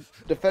first 2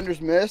 defenders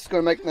miss.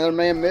 Going to make another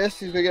man miss.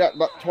 He's going to get out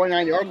about the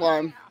 29-yard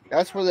line.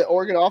 That's where the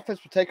Oregon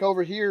offense will take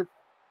over here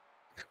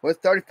with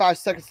 35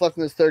 seconds left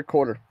in this 3rd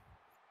quarter.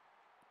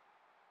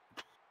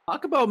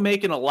 Talk about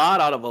making a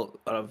lot out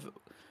of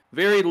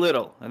very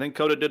little. I think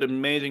Coda did an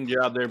amazing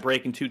job there,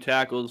 breaking 2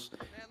 tackles,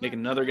 making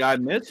another guy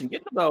miss, and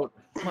getting about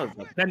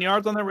 10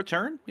 yards on that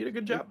return. He did a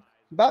good job.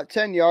 About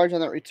 10 yards on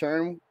that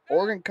return.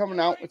 Oregon coming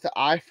out with the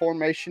I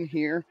formation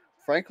here.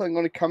 Franklin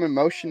going to come in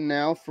motion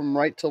now from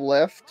right to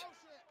left.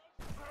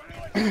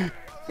 Going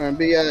to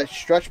be a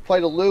stretch play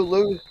to Lou.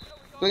 Lou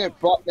going to get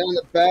brought down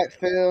the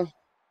backfield.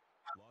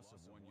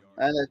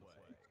 And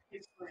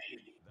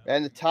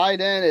the tight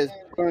end is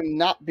going to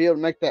not be able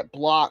to make that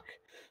block.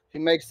 If he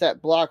makes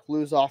that block,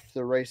 Lou's off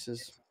the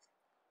races.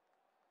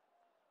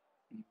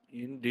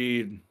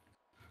 Indeed.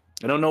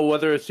 I don't know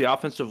whether it's the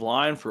offensive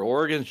line for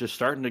Oregon is just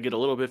starting to get a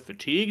little bit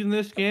fatigued in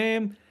this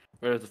game,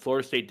 whereas the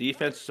Florida State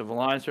defensive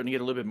line is starting to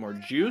get a little bit more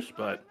juice.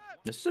 But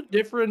this is a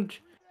different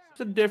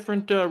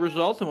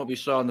result than what we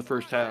saw in the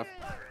first half.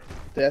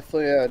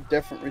 Definitely a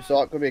different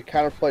result. Going to be a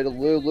counterplay to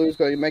Lou. Lou's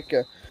going to make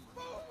a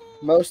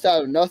most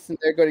out of nothing.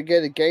 They're going to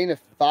get a gain of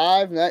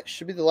 5, and that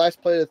should be the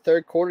last play of the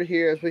third quarter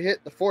here as we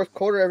hit the fourth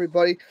quarter,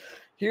 everybody.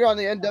 Here on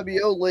the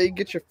NWO League,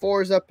 get your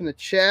 4s up in the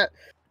chat.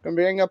 Going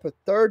to bring up a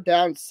 3rd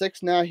down,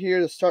 6 now here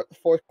to start the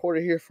fourth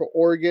quarter here for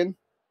Oregon.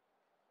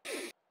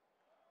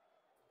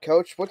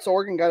 Coach, what's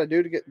Oregon got to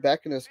do to get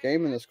back in this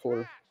game in this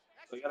quarter?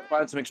 They got to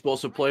find some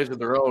explosive plays of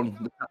their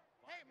own.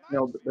 You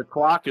know, the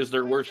clock is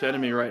their worst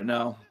enemy right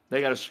now.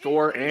 They got to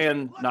score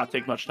and not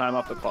take much time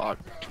off the clock.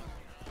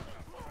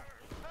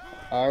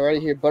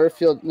 Alrighty, here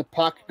Butterfield in the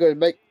pocket, going to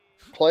make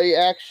play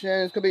action.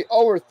 It's going to be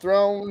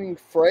overthrown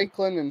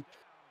Franklin, and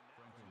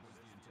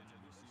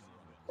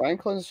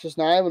Franklin's just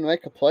not able to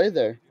make a play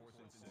there.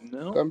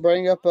 No. Going to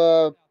bring up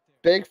a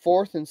big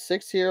 4th and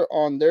 6 here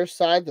on their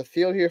side of the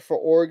field here for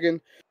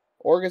Oregon.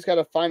 Oregon's got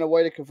to find a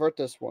way to convert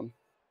this one.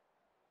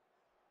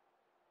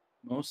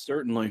 Most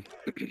certainly.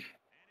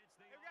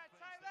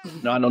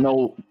 No, I don't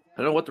know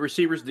what the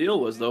receiver's deal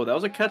was, though. That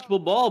was a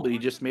catchable ball, but he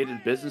just made a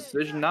business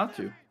decision not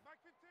to.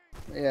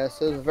 Yeah,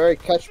 so it was a very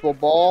catchable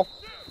ball.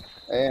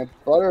 And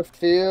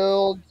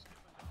Butterfield.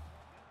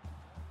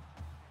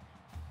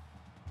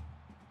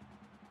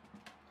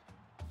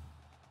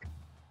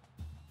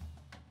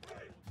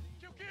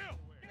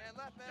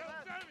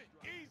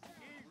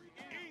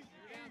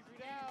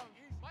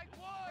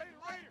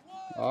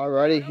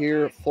 Alrighty,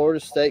 here Florida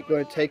State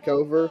going to take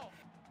over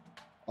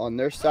on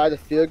their side of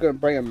the field. Going to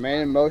bring a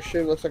man in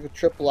motion. Looks like a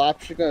triple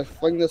option. Going to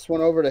fling this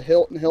one over to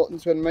Hilton.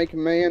 Hilton's going to make a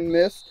man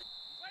miss.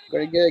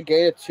 Going to get a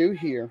gain of 2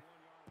 here.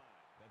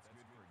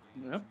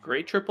 Yep,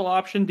 great triple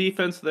option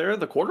defense there.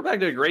 The quarterback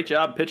did a great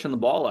job pitching the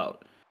ball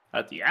out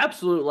at the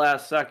absolute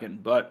last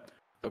second, but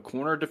the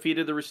corner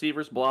defeated the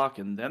receiver's block,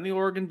 and then the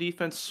Oregon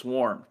defense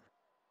swarmed.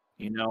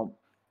 You know,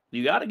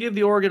 you got to give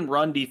the Oregon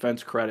run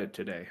defense credit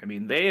today. I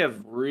mean, they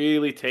have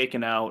really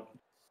taken out,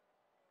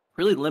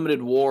 really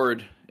limited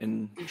Ward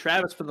and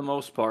Travis for the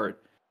most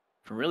part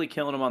from really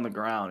killing him on the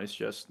ground. It's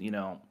just, you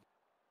know,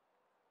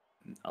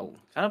 kind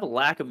of a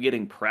lack of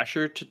getting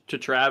pressure to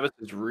Travis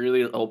has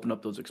really opened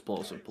up those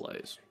explosive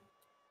plays.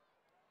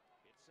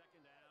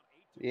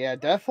 Yeah,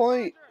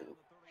 definitely.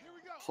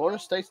 Florida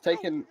State's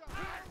taking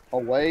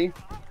away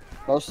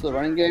most of the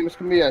running game. It's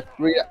going to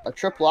be a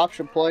triple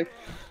option play.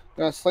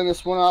 Going to sling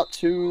this one out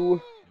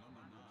to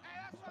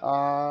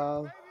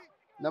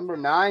number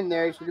 9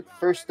 there. He's going to get the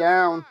first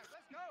down.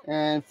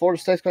 And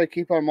Florida State's going to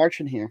keep on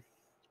marching here.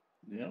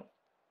 Yep.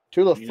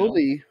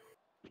 Tulafuli.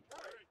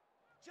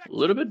 A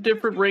little bit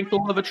different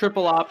wrinkle of a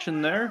triple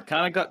option there.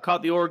 Kind of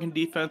caught the Oregon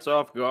defense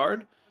off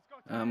guard.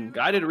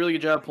 Guy did a really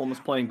good job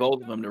playing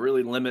both of them to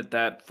really limit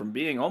that from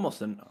being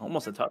almost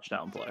a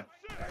touchdown play.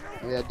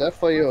 Yeah,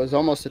 definitely it was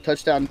almost a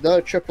touchdown.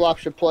 Another triple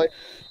option play.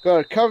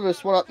 Going to cover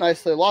this one up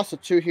nicely. Loss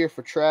of 2 here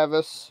for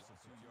Travis.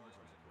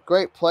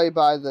 Great play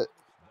by the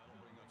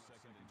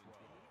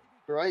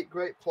great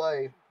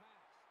play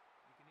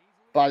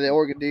by the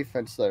Oregon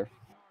defense there.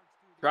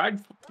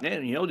 Tried,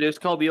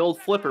 just called the old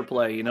flipper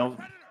play.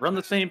 Run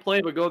the same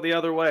play but go the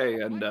other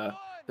way, and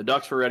the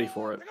Ducks were ready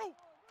for it.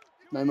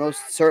 They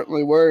most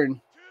certainly were.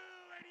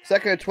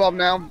 2nd and 12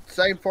 now.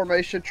 Same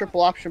formation,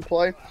 triple option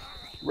play.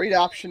 Read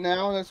option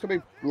now. That's going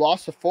to be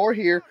loss of 4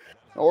 here.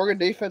 The Oregon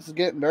defense is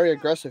getting very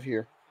aggressive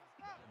here.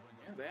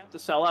 Yeah, they have to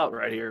sell out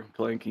right here,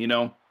 Klink.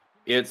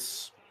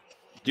 It's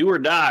do or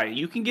die.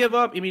 You can give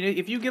up. I mean,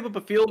 if you give up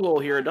a field goal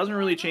here, it doesn't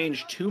really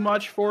change too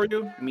much for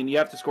you. I mean, you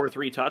have to score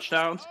 3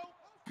 touchdowns,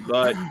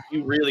 but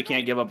you really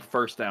can't give up a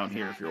first down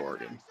here if you're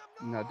Oregon.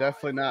 No,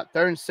 definitely not.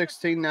 3rd and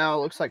 16 now.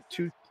 It looks like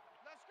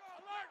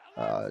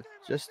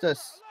just a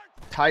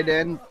tight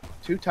end,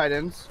 2 tight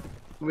ends.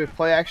 We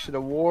play action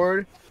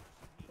award.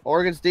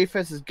 Oregon's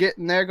defense is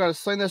getting there. Going to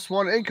sling this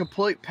one.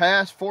 Incomplete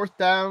pass. 4th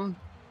down.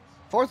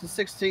 4th and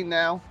 16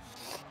 now.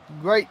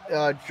 Great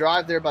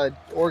drive there by the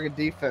Oregon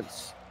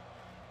defense.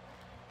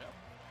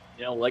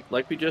 Yeah,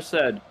 like we just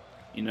said,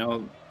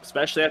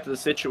 especially after the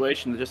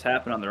situation that just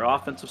happened on their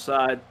offensive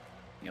side,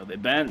 they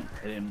bent,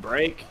 they didn't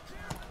break,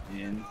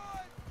 and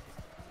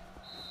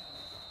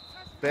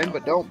bend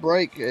but don't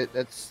break.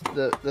 That's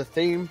the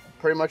theme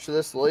pretty much of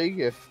this league.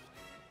 If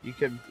you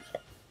can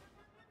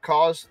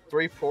cause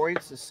 3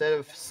 points instead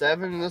of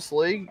 7 in this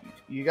league,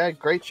 you got a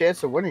great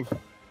chance of winning.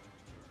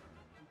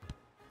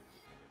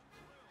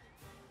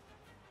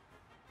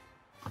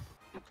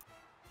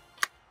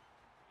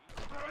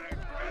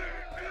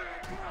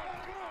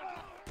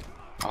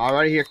 All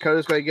right, here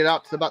Coda's going to get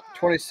out to about the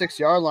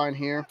 26-yard line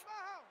here.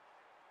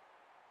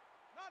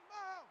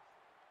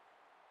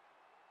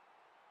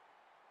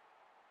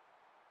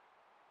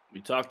 We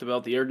talked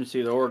about the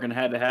urgency that Oregon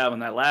had to have on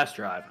that last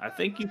drive. I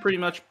think you pretty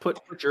much put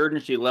your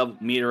urgency level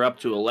meter up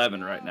to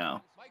 11 right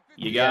now.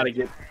 You gotta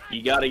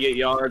get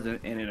yards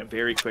and in a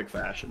very quick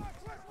fashion.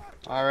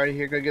 All right,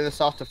 here going to get this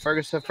off to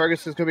Ferguson.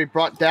 Ferguson's going to be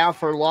brought down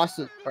for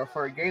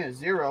a gain of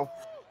 0.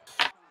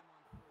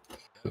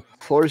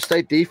 Florida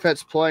State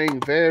defense playing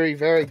very,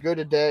 very good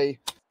today.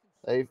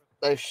 They've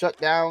shut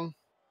down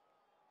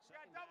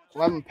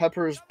Lemon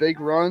Pepper's big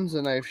runs,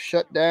 and they've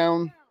shut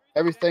down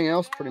everything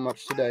else pretty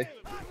much today.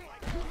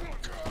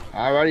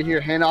 Alrighty, here,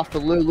 hand off to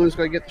Lou. Lou's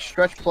going to get the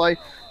stretch play.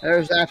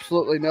 There's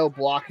absolutely no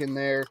blocking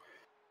there.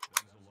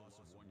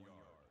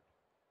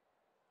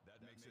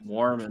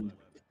 Warman.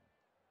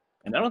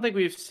 And I don't think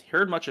we've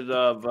heard much of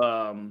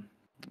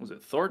was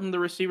it Thornton, the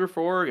receiver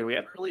for Oregon? We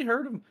haven't really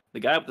heard him. The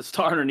guy with the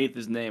star underneath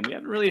his name. We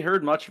haven't really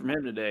heard much from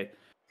him today.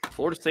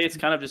 Florida State's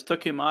kind of just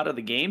took him out of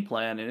the game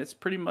plan, and it's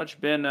pretty much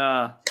been,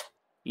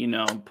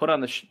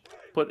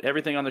 put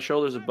everything on the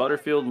shoulders of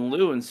Butterfield and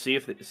Lou and see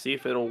if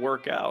it'll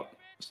work out.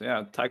 So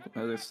yeah,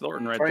 it's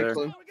Thornton right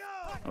Franklin.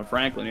 there. Oh,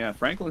 Franklin, yeah,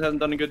 Franklin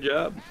hasn't done a good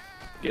job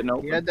getting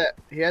open.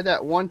 He had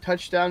that one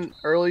touchdown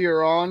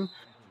earlier on,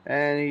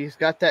 and he's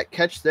got that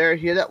catch there.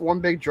 He had that one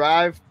big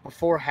drive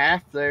before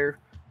half there,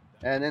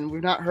 and then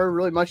we've not heard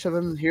really much of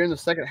him here in the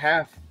second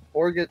half.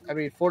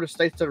 Florida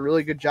State's done a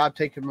really good job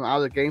taking him out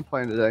of the game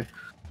plan today.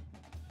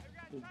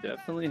 You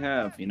definitely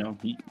have.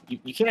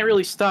 You can't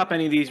really stop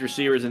any of these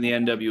receivers in the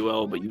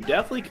NWO, but you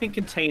definitely can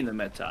contain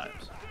them at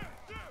times.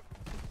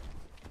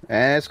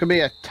 And it's going to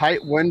be a tight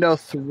window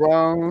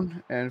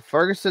thrown, and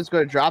Ferguson's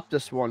going to drop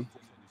this one.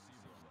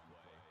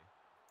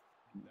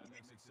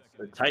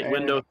 The tight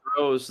window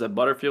throws that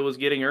Butterfield was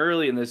getting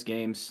early in this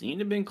game seem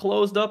to have been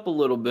closed up a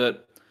little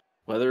bit.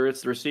 Whether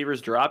it's the receivers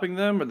dropping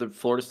them or the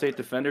Florida State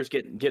defenders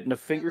getting a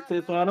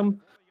fingertip on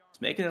them, it's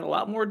making it a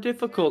lot more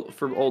difficult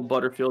for old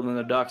Butterfield and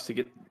the Ducks to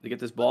get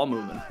this ball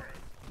moving.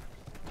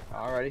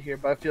 Alrighty, here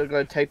Butterfield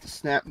going to take the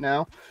snap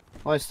now.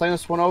 Let's sling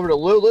this one over to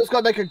Lou. Lou's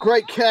going to make a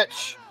great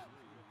catch,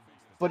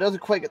 but doesn't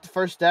quite get the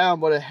first down.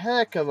 But a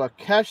heck of a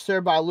catch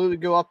there by Lou to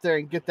go up there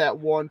and get that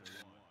one.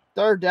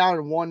 3rd down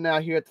and 1 now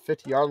here at the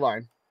 50-yard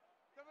line.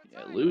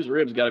 Yeah, Lou's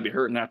ribs got to be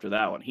hurting after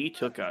that one. He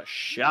took a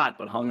shot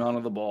but hung on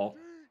to the ball.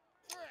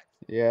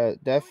 Yeah,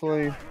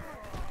 definitely.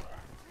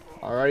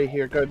 Alrighty,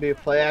 here going to be a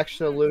play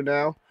action to Lou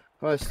now.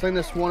 Going to sling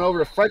this one over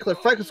to Franklin.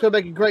 Franklin's going to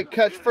make a great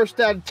catch. 1st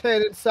down and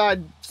 10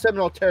 inside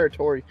Seminole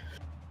territory.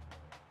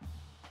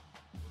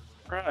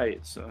 Right,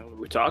 so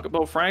we talk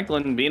about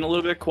Franklin being a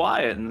little bit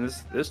quiet, and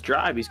this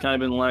drive he's kind of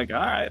been like, all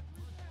right,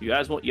 you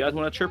guys want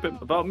to chirp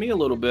about me a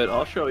little bit?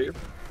 I'll show you.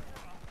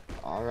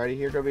 Alrighty,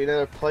 here going to be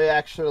another play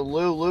action to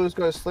Lou. Lou's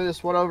going to sling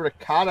this one over to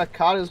Kata.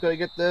 Kata's going to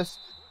get this.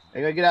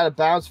 They're going to get out of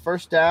bounds.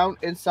 1st down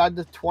inside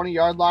the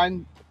 20-yard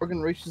line.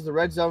 Oregon reaches the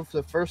red zone for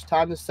the first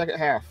time this second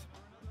half.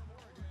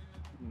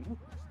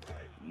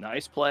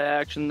 Nice play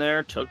action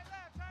there. Took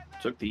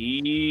the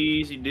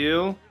easy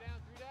deal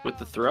with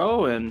the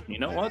throw, and you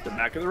know what? The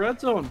back of the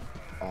red zone.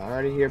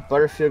 Alrighty, here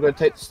Butterfield going to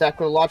take the stack.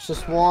 Going to launch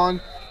this one.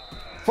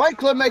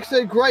 Franklin makes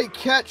a great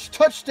catch.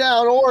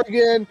 Touchdown,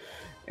 Oregon.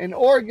 And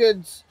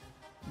Oregon's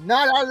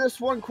not out of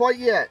this one quite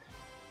yet.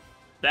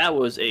 That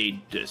was a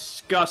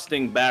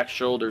disgusting back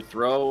shoulder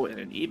throw and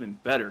an even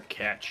better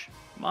catch.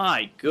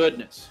 My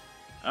goodness.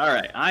 All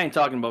right, I ain't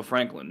talking about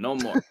Franklin no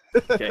more.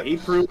 Okay, he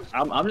proved.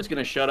 I'm just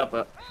gonna shut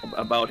up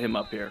about him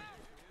up here.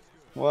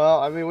 Well,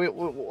 I mean, we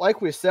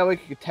like we said, we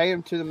could contain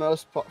him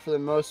for the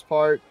most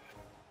part.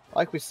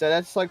 Like we said,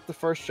 that's like the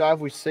first drive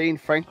we've seen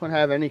Franklin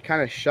have any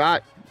kind of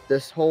shot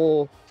this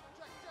whole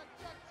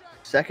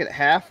second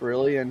half,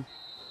 really, and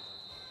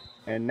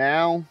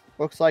now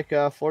looks like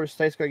Florida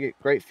State's going to get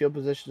great field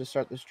position to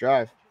start this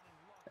drive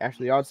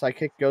after the onside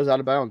kick goes out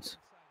of bounds.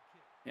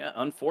 Yeah,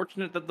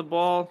 unfortunate that the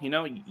ball,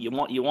 you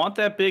want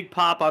that big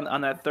pop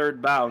on that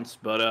 3rd bounce,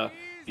 but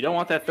you don't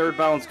want that 3rd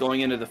bounce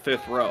going into the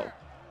 5th row.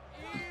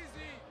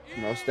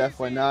 Most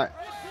definitely not.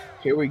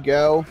 Here we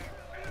go.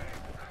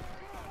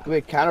 We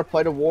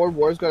counterplay to Ward.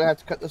 Ward's going to have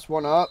to cut this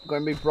one up.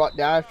 Going to be brought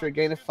down after a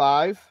gain of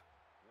 5.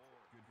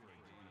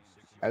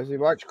 As we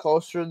march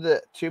closer to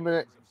the 2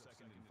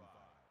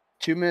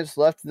 minutes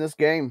left in this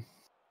game.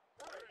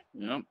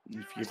 Yep.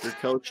 If you're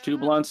Coach Two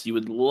Blunts, you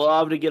would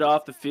love to get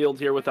off the field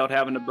here without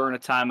having to burn a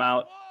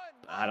timeout.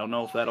 I don't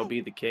know if that'll be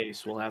the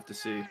case. We'll have to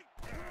see.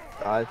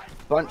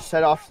 Bunch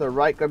set off to the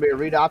right. Going to be a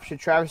read option.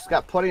 Travis has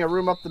got plenty of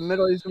room up the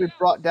middle. He's going to be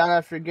brought down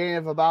after a gain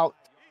of about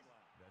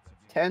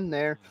 10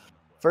 there.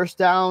 1st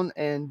down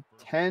and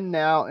 10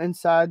 now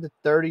inside the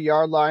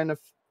 30-yard line of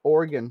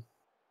Oregon.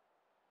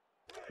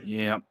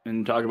 Yeah,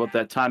 and talk about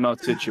that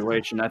timeout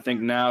situation. I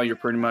think now you're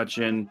pretty much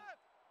in,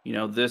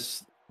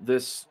 this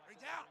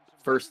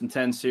 1st and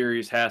 10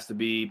 series has to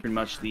be pretty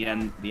much the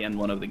end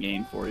one of the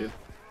game for you.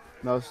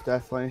 Most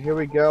definitely. Here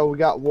we go. We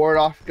got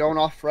Ward going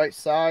off right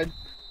side.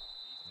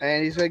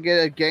 And he's going to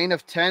get a gain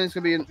of 10. It's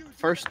going to be in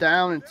 1st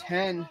down and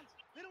 10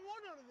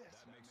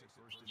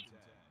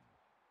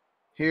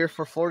 here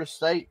for Florida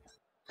State.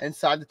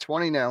 Inside the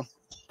 20 now.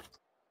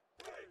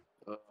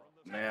 Oh,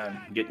 man,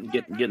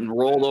 getting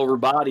rolled over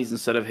bodies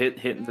instead of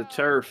hitting the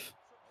turf.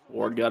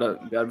 Ward got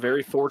a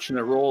very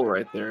fortunate roll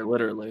right there,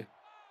 literally.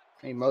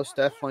 He most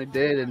definitely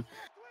did. And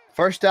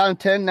 1st down and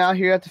 10 now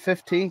here at the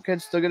 15.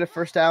 Could still get a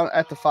 1st down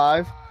at the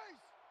 5.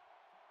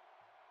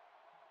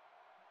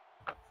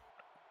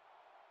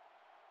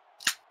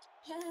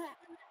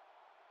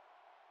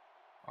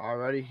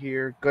 Alrighty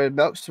here. Go ahead,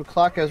 milk some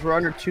clock as we're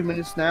under 2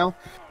 minutes now.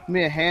 Give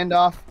me a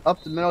handoff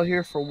up the middle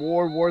here for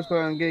Ward. Ward's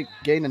going to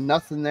gain a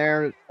nothing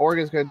there.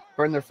 Oregon's going to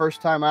burn their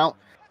first time out,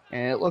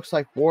 and it looks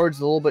like Ward's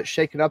a little bit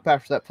shaken up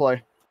after that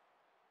play.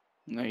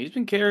 No, he's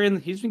been carrying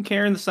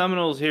the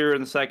Seminoles here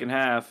in the second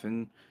half,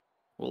 and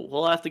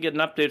we'll have to get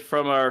an update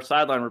from our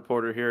sideline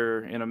reporter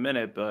here in a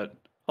minute, but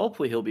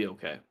hopefully he'll be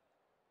okay.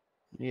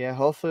 Yeah,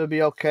 hopefully it'll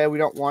be okay. We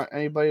don't want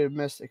anybody to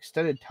miss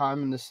extended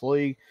time in this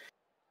league,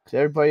 because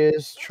everybody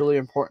is truly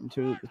important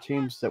to the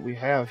teams that we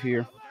have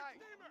here.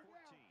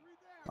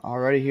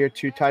 Already here,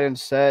 2 tight end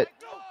set.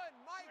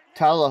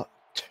 Tua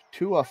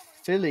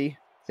Philly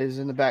is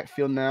in the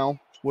backfield now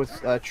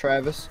with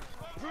Travis.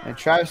 And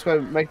Travis is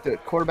going to make the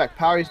quarterback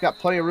power. He's got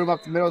plenty of room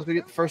up the middle. He's going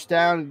to get the first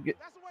down and get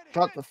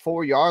up the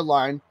 4-yard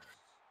line.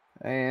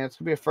 And it's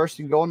going to be a first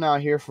and goal now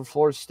here for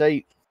Florida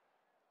State.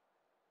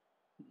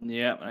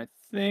 Yeah, I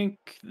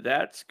think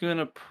that's going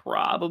to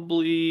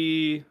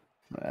probably...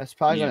 That's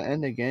probably going to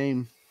end the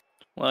game.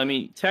 Well, I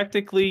mean,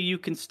 technically you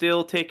can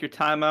still take your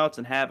timeouts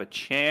and have a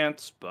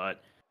chance,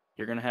 but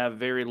you're going to have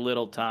very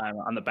little time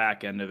on the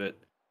back end of it.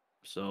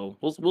 So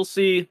we'll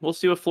see. We'll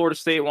see what Florida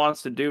State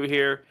wants to do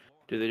here.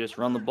 Do they just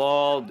run the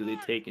ball? Do they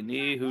take a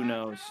knee? Who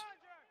knows?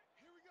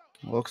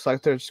 Looks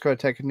like they're just going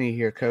to take a knee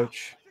here,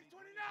 Coach.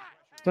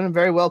 It's been a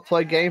very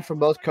well-played game from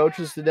both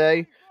coaches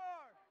today.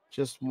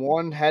 Just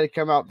one had to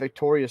come out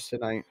victorious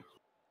tonight.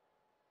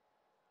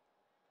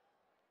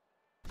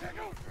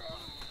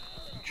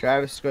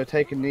 Travis is going to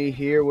take a knee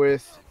here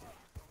with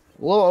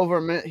a little over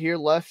a minute here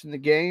left in the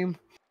game.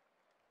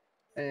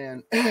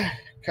 And,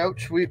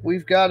 Coach,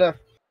 we've got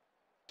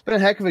it's been a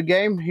heck of a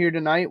game here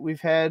tonight.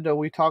 We've had,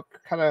 we talked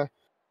kind of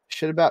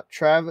shit about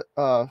Travis,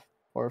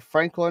 or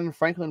Franklin.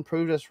 Franklin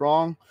proved us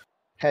wrong.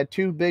 Had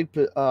 2 big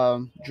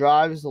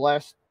drives,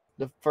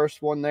 the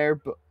first one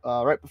there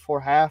right before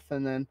half,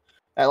 and then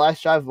that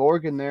last drive of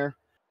Oregon there.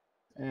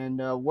 And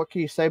what can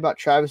you say about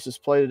Travis's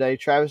play today?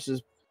 Travis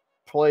has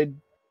played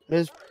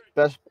his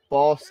best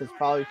ball since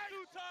probably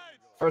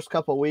first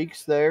couple of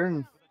weeks there.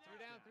 And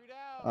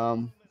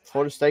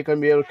Florida State going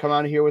to be able to come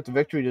out of here with the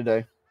victory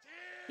today.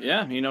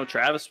 Yeah,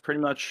 Travis pretty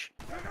much,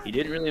 he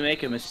didn't really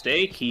make a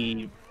mistake.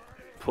 He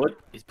put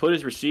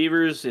his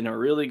receivers in a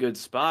really good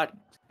spot.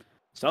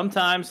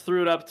 Sometimes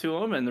threw it up to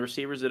him, and the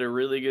receivers did a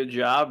really good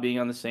job being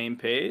on the same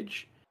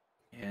page.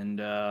 And,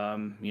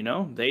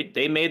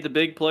 they made the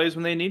big plays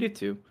when they needed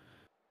to.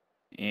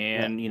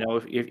 And,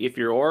 if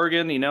you're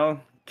Oregon,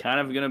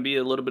 kind of going to be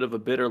a little bit of a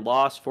bitter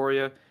loss for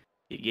you.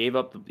 You gave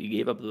up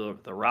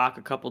the rock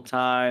a couple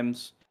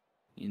times.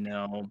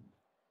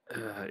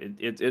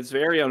 It's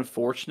very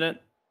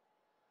unfortunate.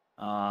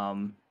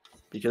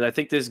 Because I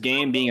think this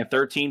game being a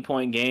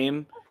 13-point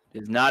game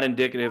is not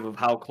indicative of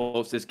how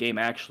close this game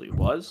actually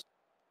was.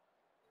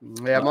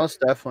 Yeah, most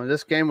definitely.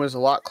 This game was a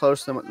lot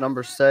closer than what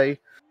numbers say.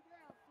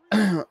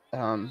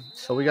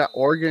 So we got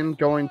Oregon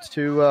going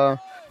to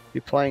be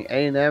playing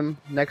A&M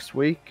next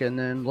week, and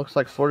then looks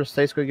like Florida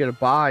State's going to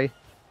get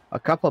a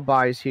couple of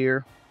byes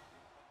here.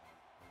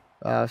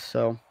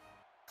 So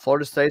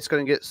Florida State's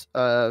going to get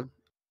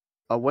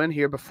a win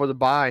here before the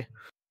bye.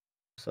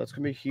 So it's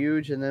going to be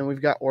huge, and then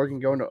we've got Oregon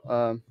going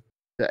to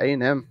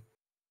A&M.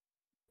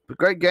 But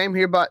great game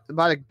here by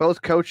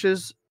both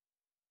coaches.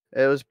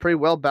 It was pretty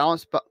well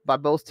balanced by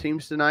both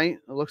teams tonight.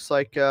 It looks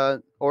like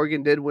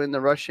Oregon did win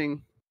the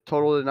rushing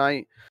total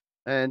tonight,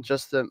 and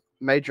just the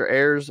major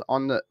errors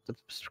on the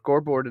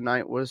scoreboard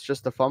tonight was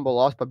just the fumble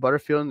lost by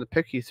Butterfield and the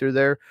pick he threw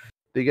there to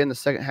begin the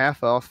second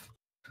half off.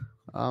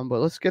 But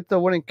let's get the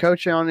winning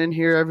coach on in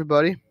here,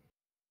 everybody.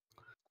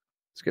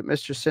 Let's get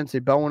Mr.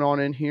 Cincy Bowen on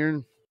in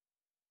here.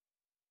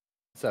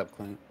 What's up,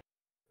 Clint?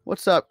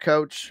 What's up,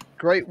 Coach?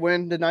 Great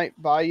win tonight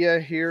by you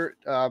here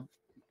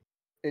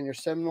in your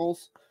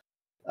Seminoles.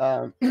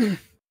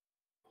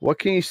 What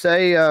can you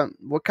say?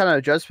 What kind of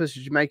adjustments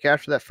did you make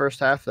after that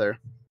first half there?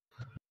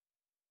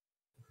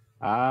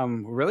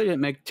 Really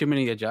didn't make too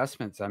many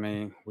adjustments. I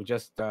mean, we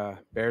just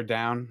bared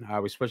down.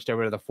 We switched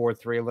over to the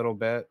 4-3 a little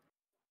bit.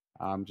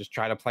 Just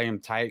try to play him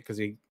tight because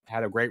he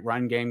had a great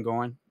run game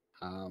going.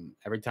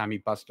 Every time he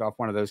busted off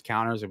one of those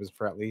counters, it was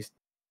for at least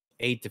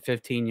 8 to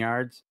 15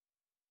 yards.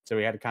 So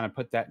we had to kind of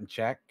put that in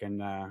check. And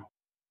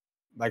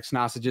like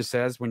Snasa just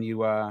says, when you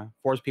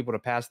force people to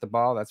pass the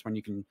ball, that's when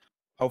you can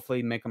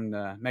hopefully make them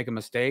make a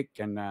mistake.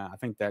 And I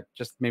think that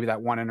just maybe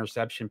that one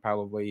interception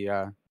probably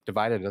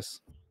divided us.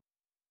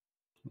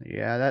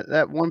 Yeah,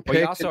 that one pick.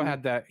 Well,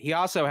 he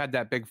also had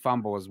that big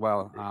fumble as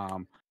well.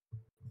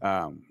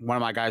 One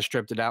of my guys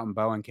stripped it out, and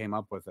Bowen came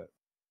up with it.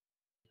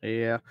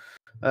 Yeah,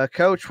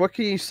 Coach, what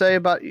can you say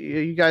about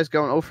you guys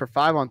going 0 for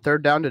 5 on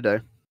third down today?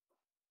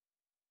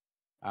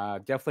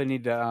 Definitely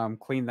need to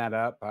clean that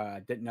up. I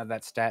didn't know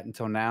that stat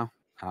until now.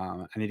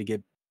 I need to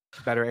get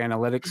better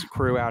analytics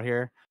crew out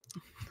here.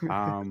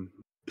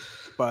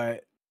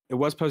 But it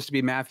was supposed to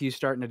be Matthew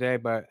starting today,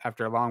 but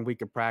after a long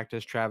week of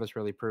practice, Travis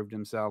really proved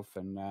himself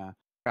and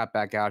got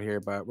back out here.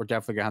 But we're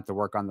definitely going to have to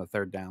work on the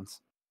third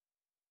downs.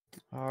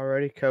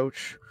 Alrighty,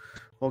 Coach.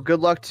 Well, good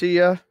luck to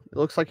you. It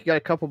looks like you got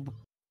a couple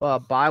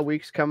bye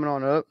weeks coming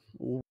on up.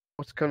 What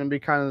what's going to be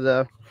kind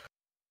of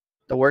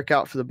the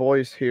workout for the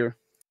boys here?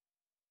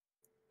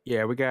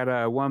 Yeah, we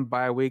got one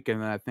bye week,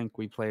 and then I think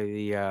we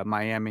play the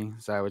Miami.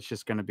 So it's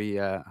just going to be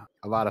a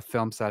lot of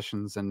film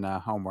sessions and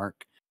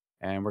homework,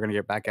 and we're going to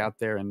get back out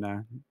there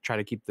and try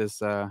to keep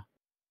this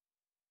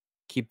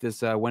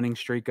winning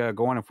streak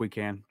going if we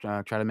can.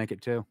 Try to make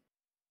it 2.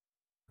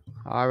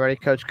 All righty,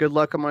 Coach. Good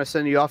luck. I'm going to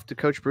send you off to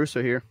Coach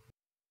Brusso here.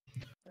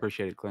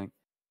 Appreciate it, Clink.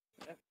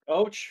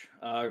 Coach,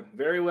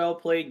 very well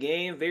played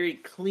game, very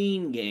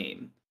clean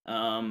game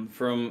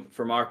from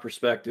our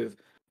perspective.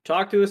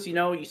 Talk to us.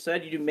 You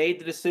said you made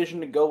the decision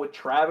to go with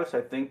Travis.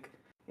 I think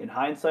in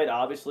hindsight,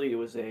 obviously, it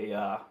was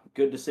a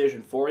good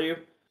decision for you.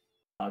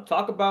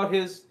 Talk about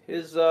his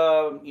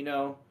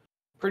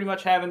pretty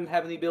much having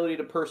the ability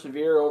to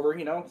persevere over,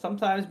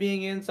 sometimes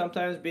being in,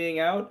 sometimes being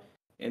out,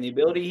 and the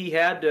ability he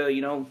had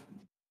to,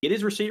 get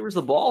his receivers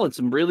the ball in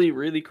some really,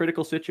 really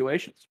critical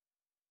situations.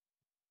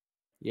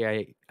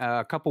 Yeah,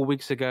 a couple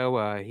weeks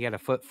ago, he had a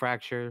foot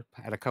fracture,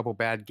 had a couple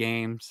bad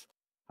games.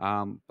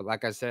 But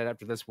like I said,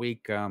 after this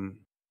week,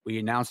 we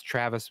announced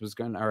Travis was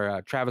going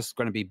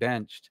to be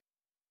benched.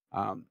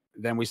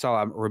 Then we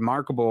saw a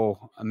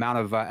remarkable amount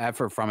of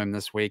effort from him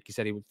this week. He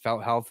said he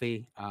felt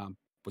healthy,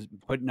 was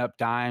putting up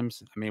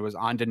dimes. I mean, it was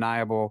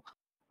undeniable.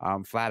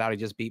 Flat out, he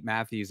just beat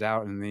Matthews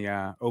out in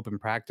the open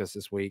practice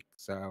this week.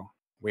 So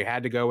we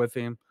had to go with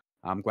him.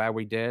 I'm glad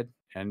we did,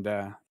 and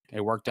it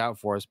worked out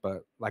for us.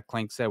 But like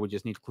Clink said, we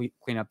just need to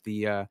clean up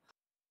the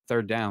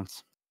third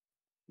downs.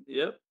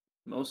 Yep,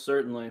 most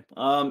certainly.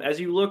 As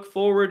you look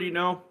forward,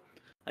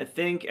 I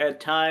think at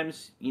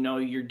times,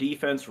 your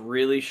defense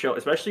really showed,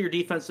 especially your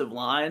defensive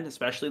line,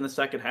 especially in the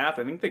second half.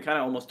 I think they kind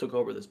of almost took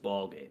over this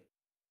ball game,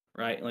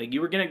 right? Like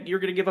you're gonna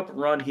give up a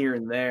run here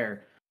and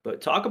there,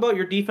 but talk about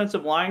your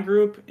defensive line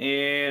group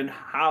and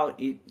how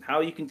you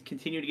can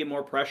continue to get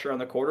more pressure on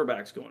the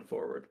quarterbacks going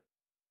forward.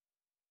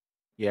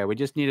 Yeah, we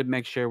just need to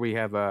make sure we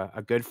have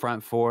a good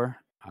front four.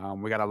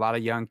 We got a lot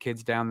of young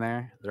kids down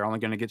there. They're only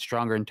going to get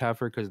stronger and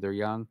tougher because they're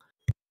young.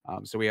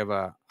 So we have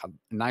a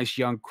nice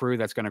young crew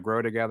that's going to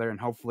grow together, and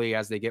hopefully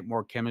as they get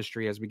more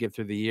chemistry as we get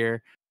through the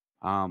year,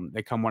 they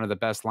become one of the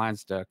best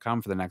lines to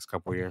come for the next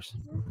couple of years.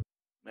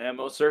 Man,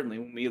 most certainly.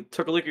 When we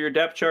took a look at your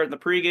depth chart in the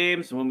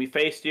pre-games, and when we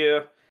faced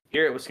you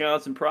here at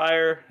Wisconsin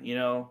prior,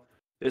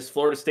 this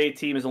Florida State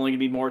team is only going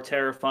to be more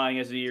terrifying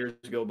as the years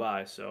go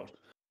by. So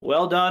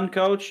well done,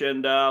 Coach,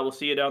 and we'll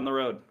see you down the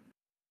road.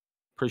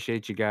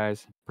 Appreciate you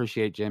guys.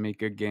 Appreciate Jimmy.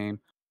 Good game.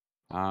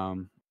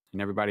 And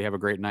everybody have a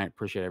great night.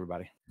 Appreciate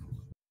everybody.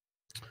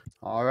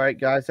 All right,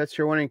 guys, that's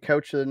your winning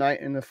coach of the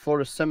night in the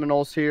Florida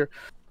Seminoles here.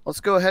 Let's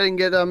go ahead and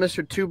get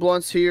Mr. Two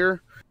Blunts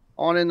here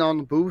on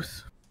the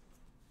booth.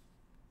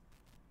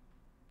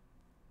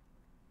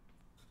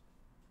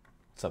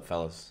 What's up,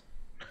 fellas?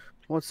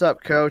 What's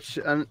up, Coach?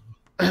 And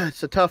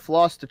it's a tough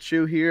loss to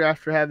chew here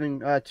after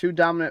having 2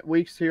 dominant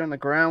weeks here on the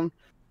ground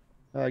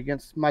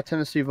against my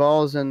Tennessee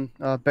Vols and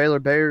Baylor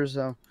Bears.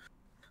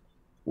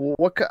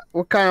 What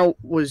kind of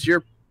was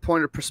your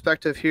point of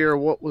perspective here?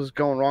 What was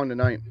going wrong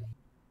tonight?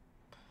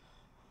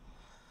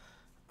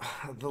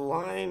 The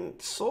line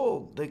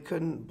sold. They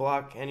couldn't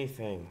block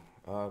anything.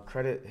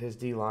 Credit his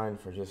D-line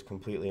for just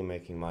completely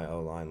making my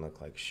O-line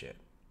look like shit.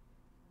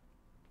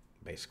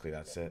 Basically,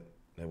 that's it.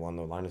 They won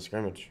the line of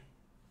scrimmage.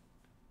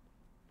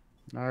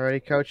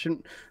 Alrighty, Coach.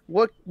 And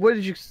what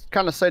did you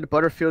kind of say to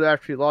Butterfield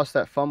after he lost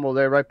that fumble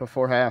there right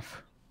before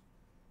half?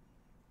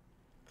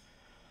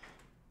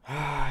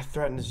 I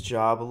threatened his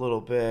job a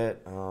little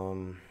bit.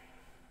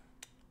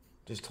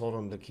 Just told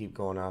him to keep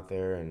going out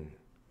there and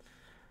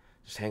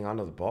just hang on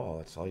to the ball.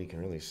 That's all you can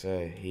really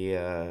say.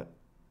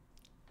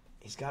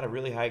 He's got a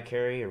really high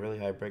carry, a really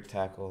high break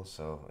tackle,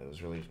 so it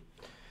was really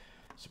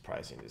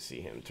surprising to see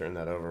him turn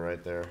that over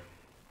right there.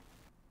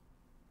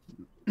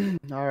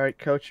 All right,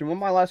 Coach. And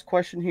my last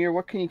question here,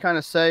 what can you kind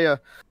of say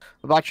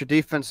about your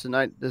defense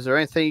tonight? Is there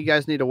anything you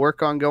guys need to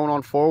work on going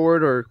on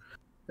forward, or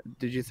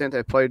did you think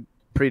they played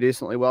pretty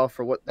decently well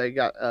for what they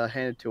got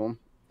handed to them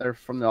there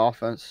from the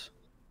offense?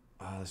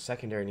 The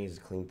secondary needs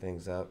to clean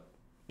things up.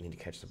 Need to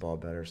catch the ball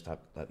better,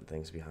 stop letting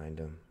things behind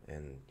them,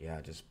 and,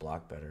 just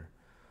block better.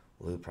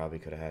 Lou probably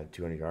could have had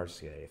 200 yards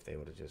today if they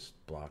would have just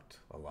blocked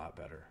a lot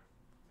better.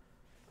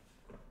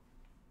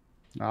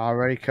 All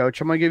righty, Coach.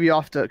 I'm going to give you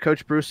off to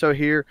Coach Brusso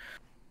here.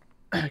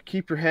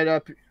 Keep your head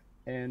up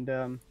and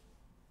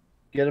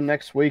get him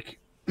next week.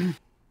 Get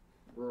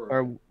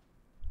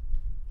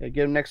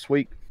him next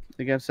week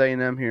against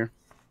A&M here.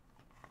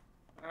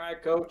 All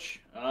right,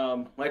 Coach.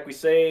 Like we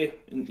say,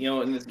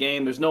 in this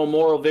game, there's no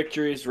moral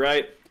victories,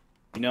 right?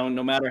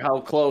 No matter how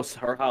close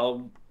or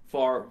how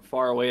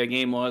far away a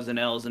game was, an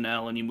L is an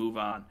L, and you move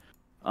on.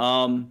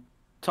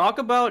 Talk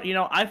about,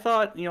 I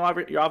thought, your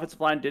offensive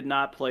line did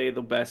not play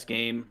the best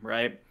game,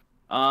 right?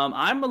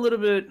 I'm a little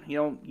bit,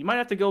 you might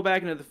have to go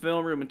back into the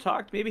film room and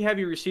talk, maybe have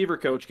your receiver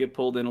coach get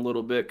pulled in a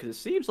little bit, because it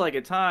seems like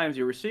at times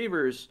your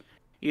receivers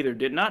either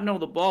did not know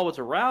the ball was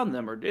around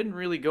them or didn't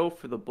really go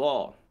for the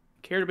ball.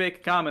 Care to make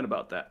a comment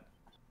about that?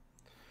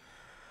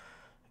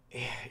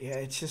 Yeah,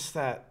 it's just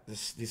that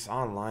this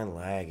online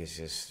lag is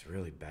just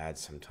really bad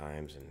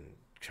sometimes, and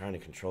trying to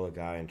control a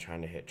guy and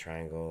trying to hit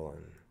triangle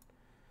and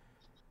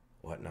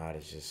whatnot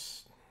is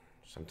just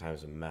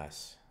sometimes a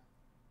mess.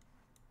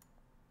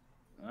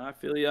 I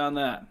feel you on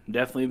that.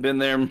 Definitely been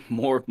there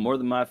more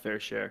than my fair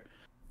share.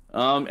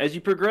 As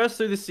you progress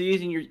through the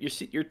season,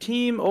 your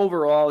team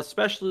overall,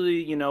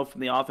 especially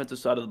from the offensive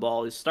side of the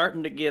ball, is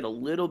starting to get a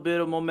little bit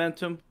of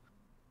momentum.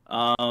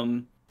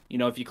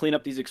 If you clean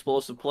up these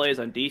explosive plays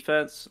on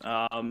defense,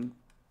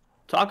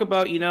 talk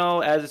about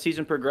as the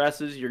season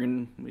progresses,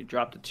 we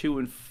dropped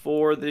to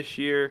 2-4 this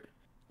year.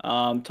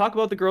 Talk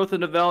about the growth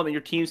and development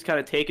your team's kind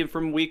of taken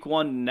from week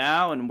 1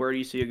 now, and where do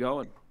you see it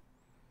going?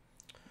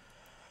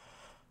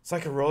 It's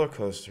like a roller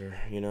coaster,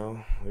 We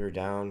were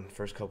down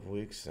first couple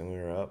weeks, and we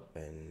were up,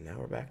 and now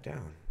we're back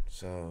down.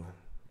 So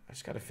I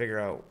just got to figure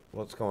out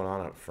what's going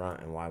on up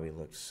front and why we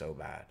looked so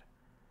bad.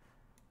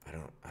 I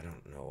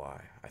don't know why.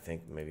 I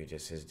think maybe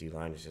just his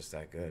D-line is just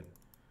that good,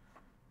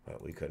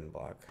 but we couldn't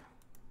block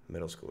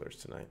middle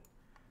schoolers tonight.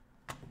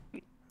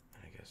 I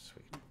guess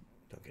we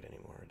don't get any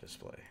more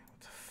display.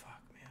 What the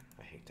fuck, man?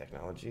 I hate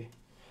technology.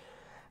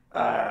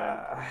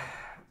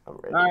 I'm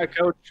ready. All right,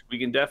 Coach. We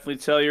can definitely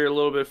tell you're a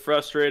little bit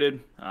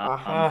frustrated.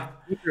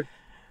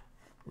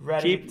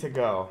 Ready to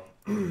go.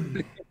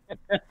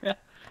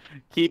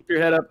 Keep your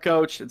head up,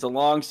 Coach. It's a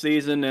long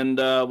season, and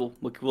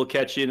we'll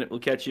catch you. We'll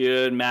catch you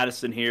in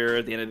Madison here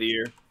at the end of the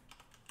year.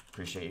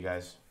 Appreciate you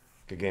guys.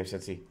 Good game,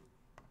 Cincy.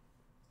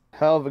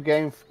 Hell of a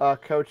game,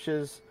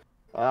 coaches.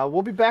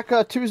 We'll be back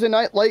Tuesday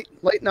night, late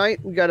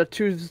night. We got a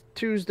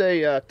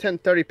Tuesday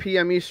 10:30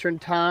 p.m. Eastern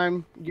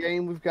time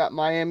game. We've got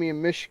Miami and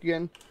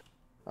Michigan.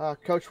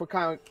 Coach, what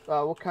kind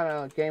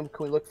of game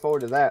can we look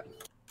forward to that?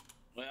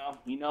 Well,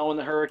 when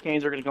the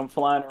Hurricanes are going to come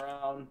flying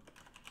around,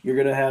 you're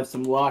going to have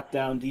some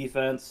lockdown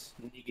defense.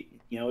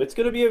 It's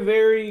going to be a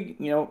very,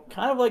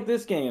 kind of like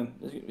this game.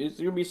 There's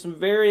going to be some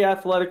very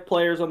athletic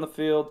players on the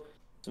field,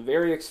 some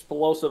very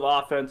explosive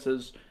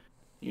offenses.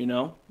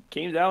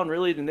 Came down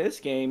really in this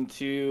game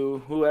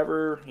to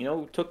whoever,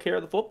 took care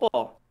of the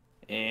football.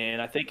 And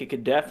I think it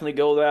could definitely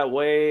go that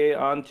way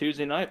on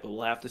Tuesday night, but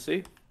we'll have to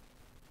see.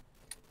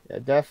 Yeah,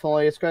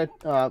 definitely. It's going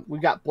to. We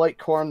got Blake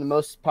Corum,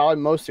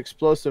 probably most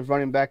explosive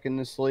running back in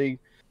this league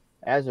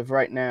as of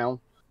right now,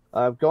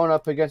 going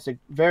up against a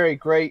very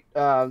great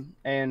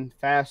and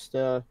fast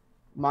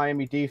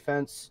Miami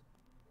defense.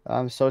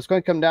 So it's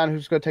going to come down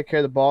who's going to take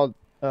care of the ball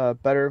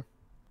better.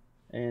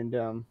 And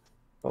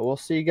but we'll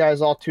see you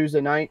guys all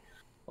Tuesday night.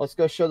 Let's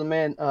go show the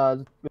man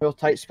real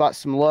tight spot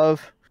some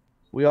love.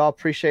 We all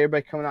appreciate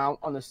everybody coming out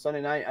on this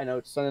Sunday night. I know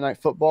it's Sunday night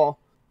football.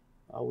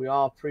 We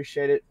all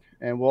appreciate it.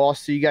 And we'll all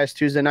see you guys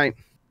Tuesday night.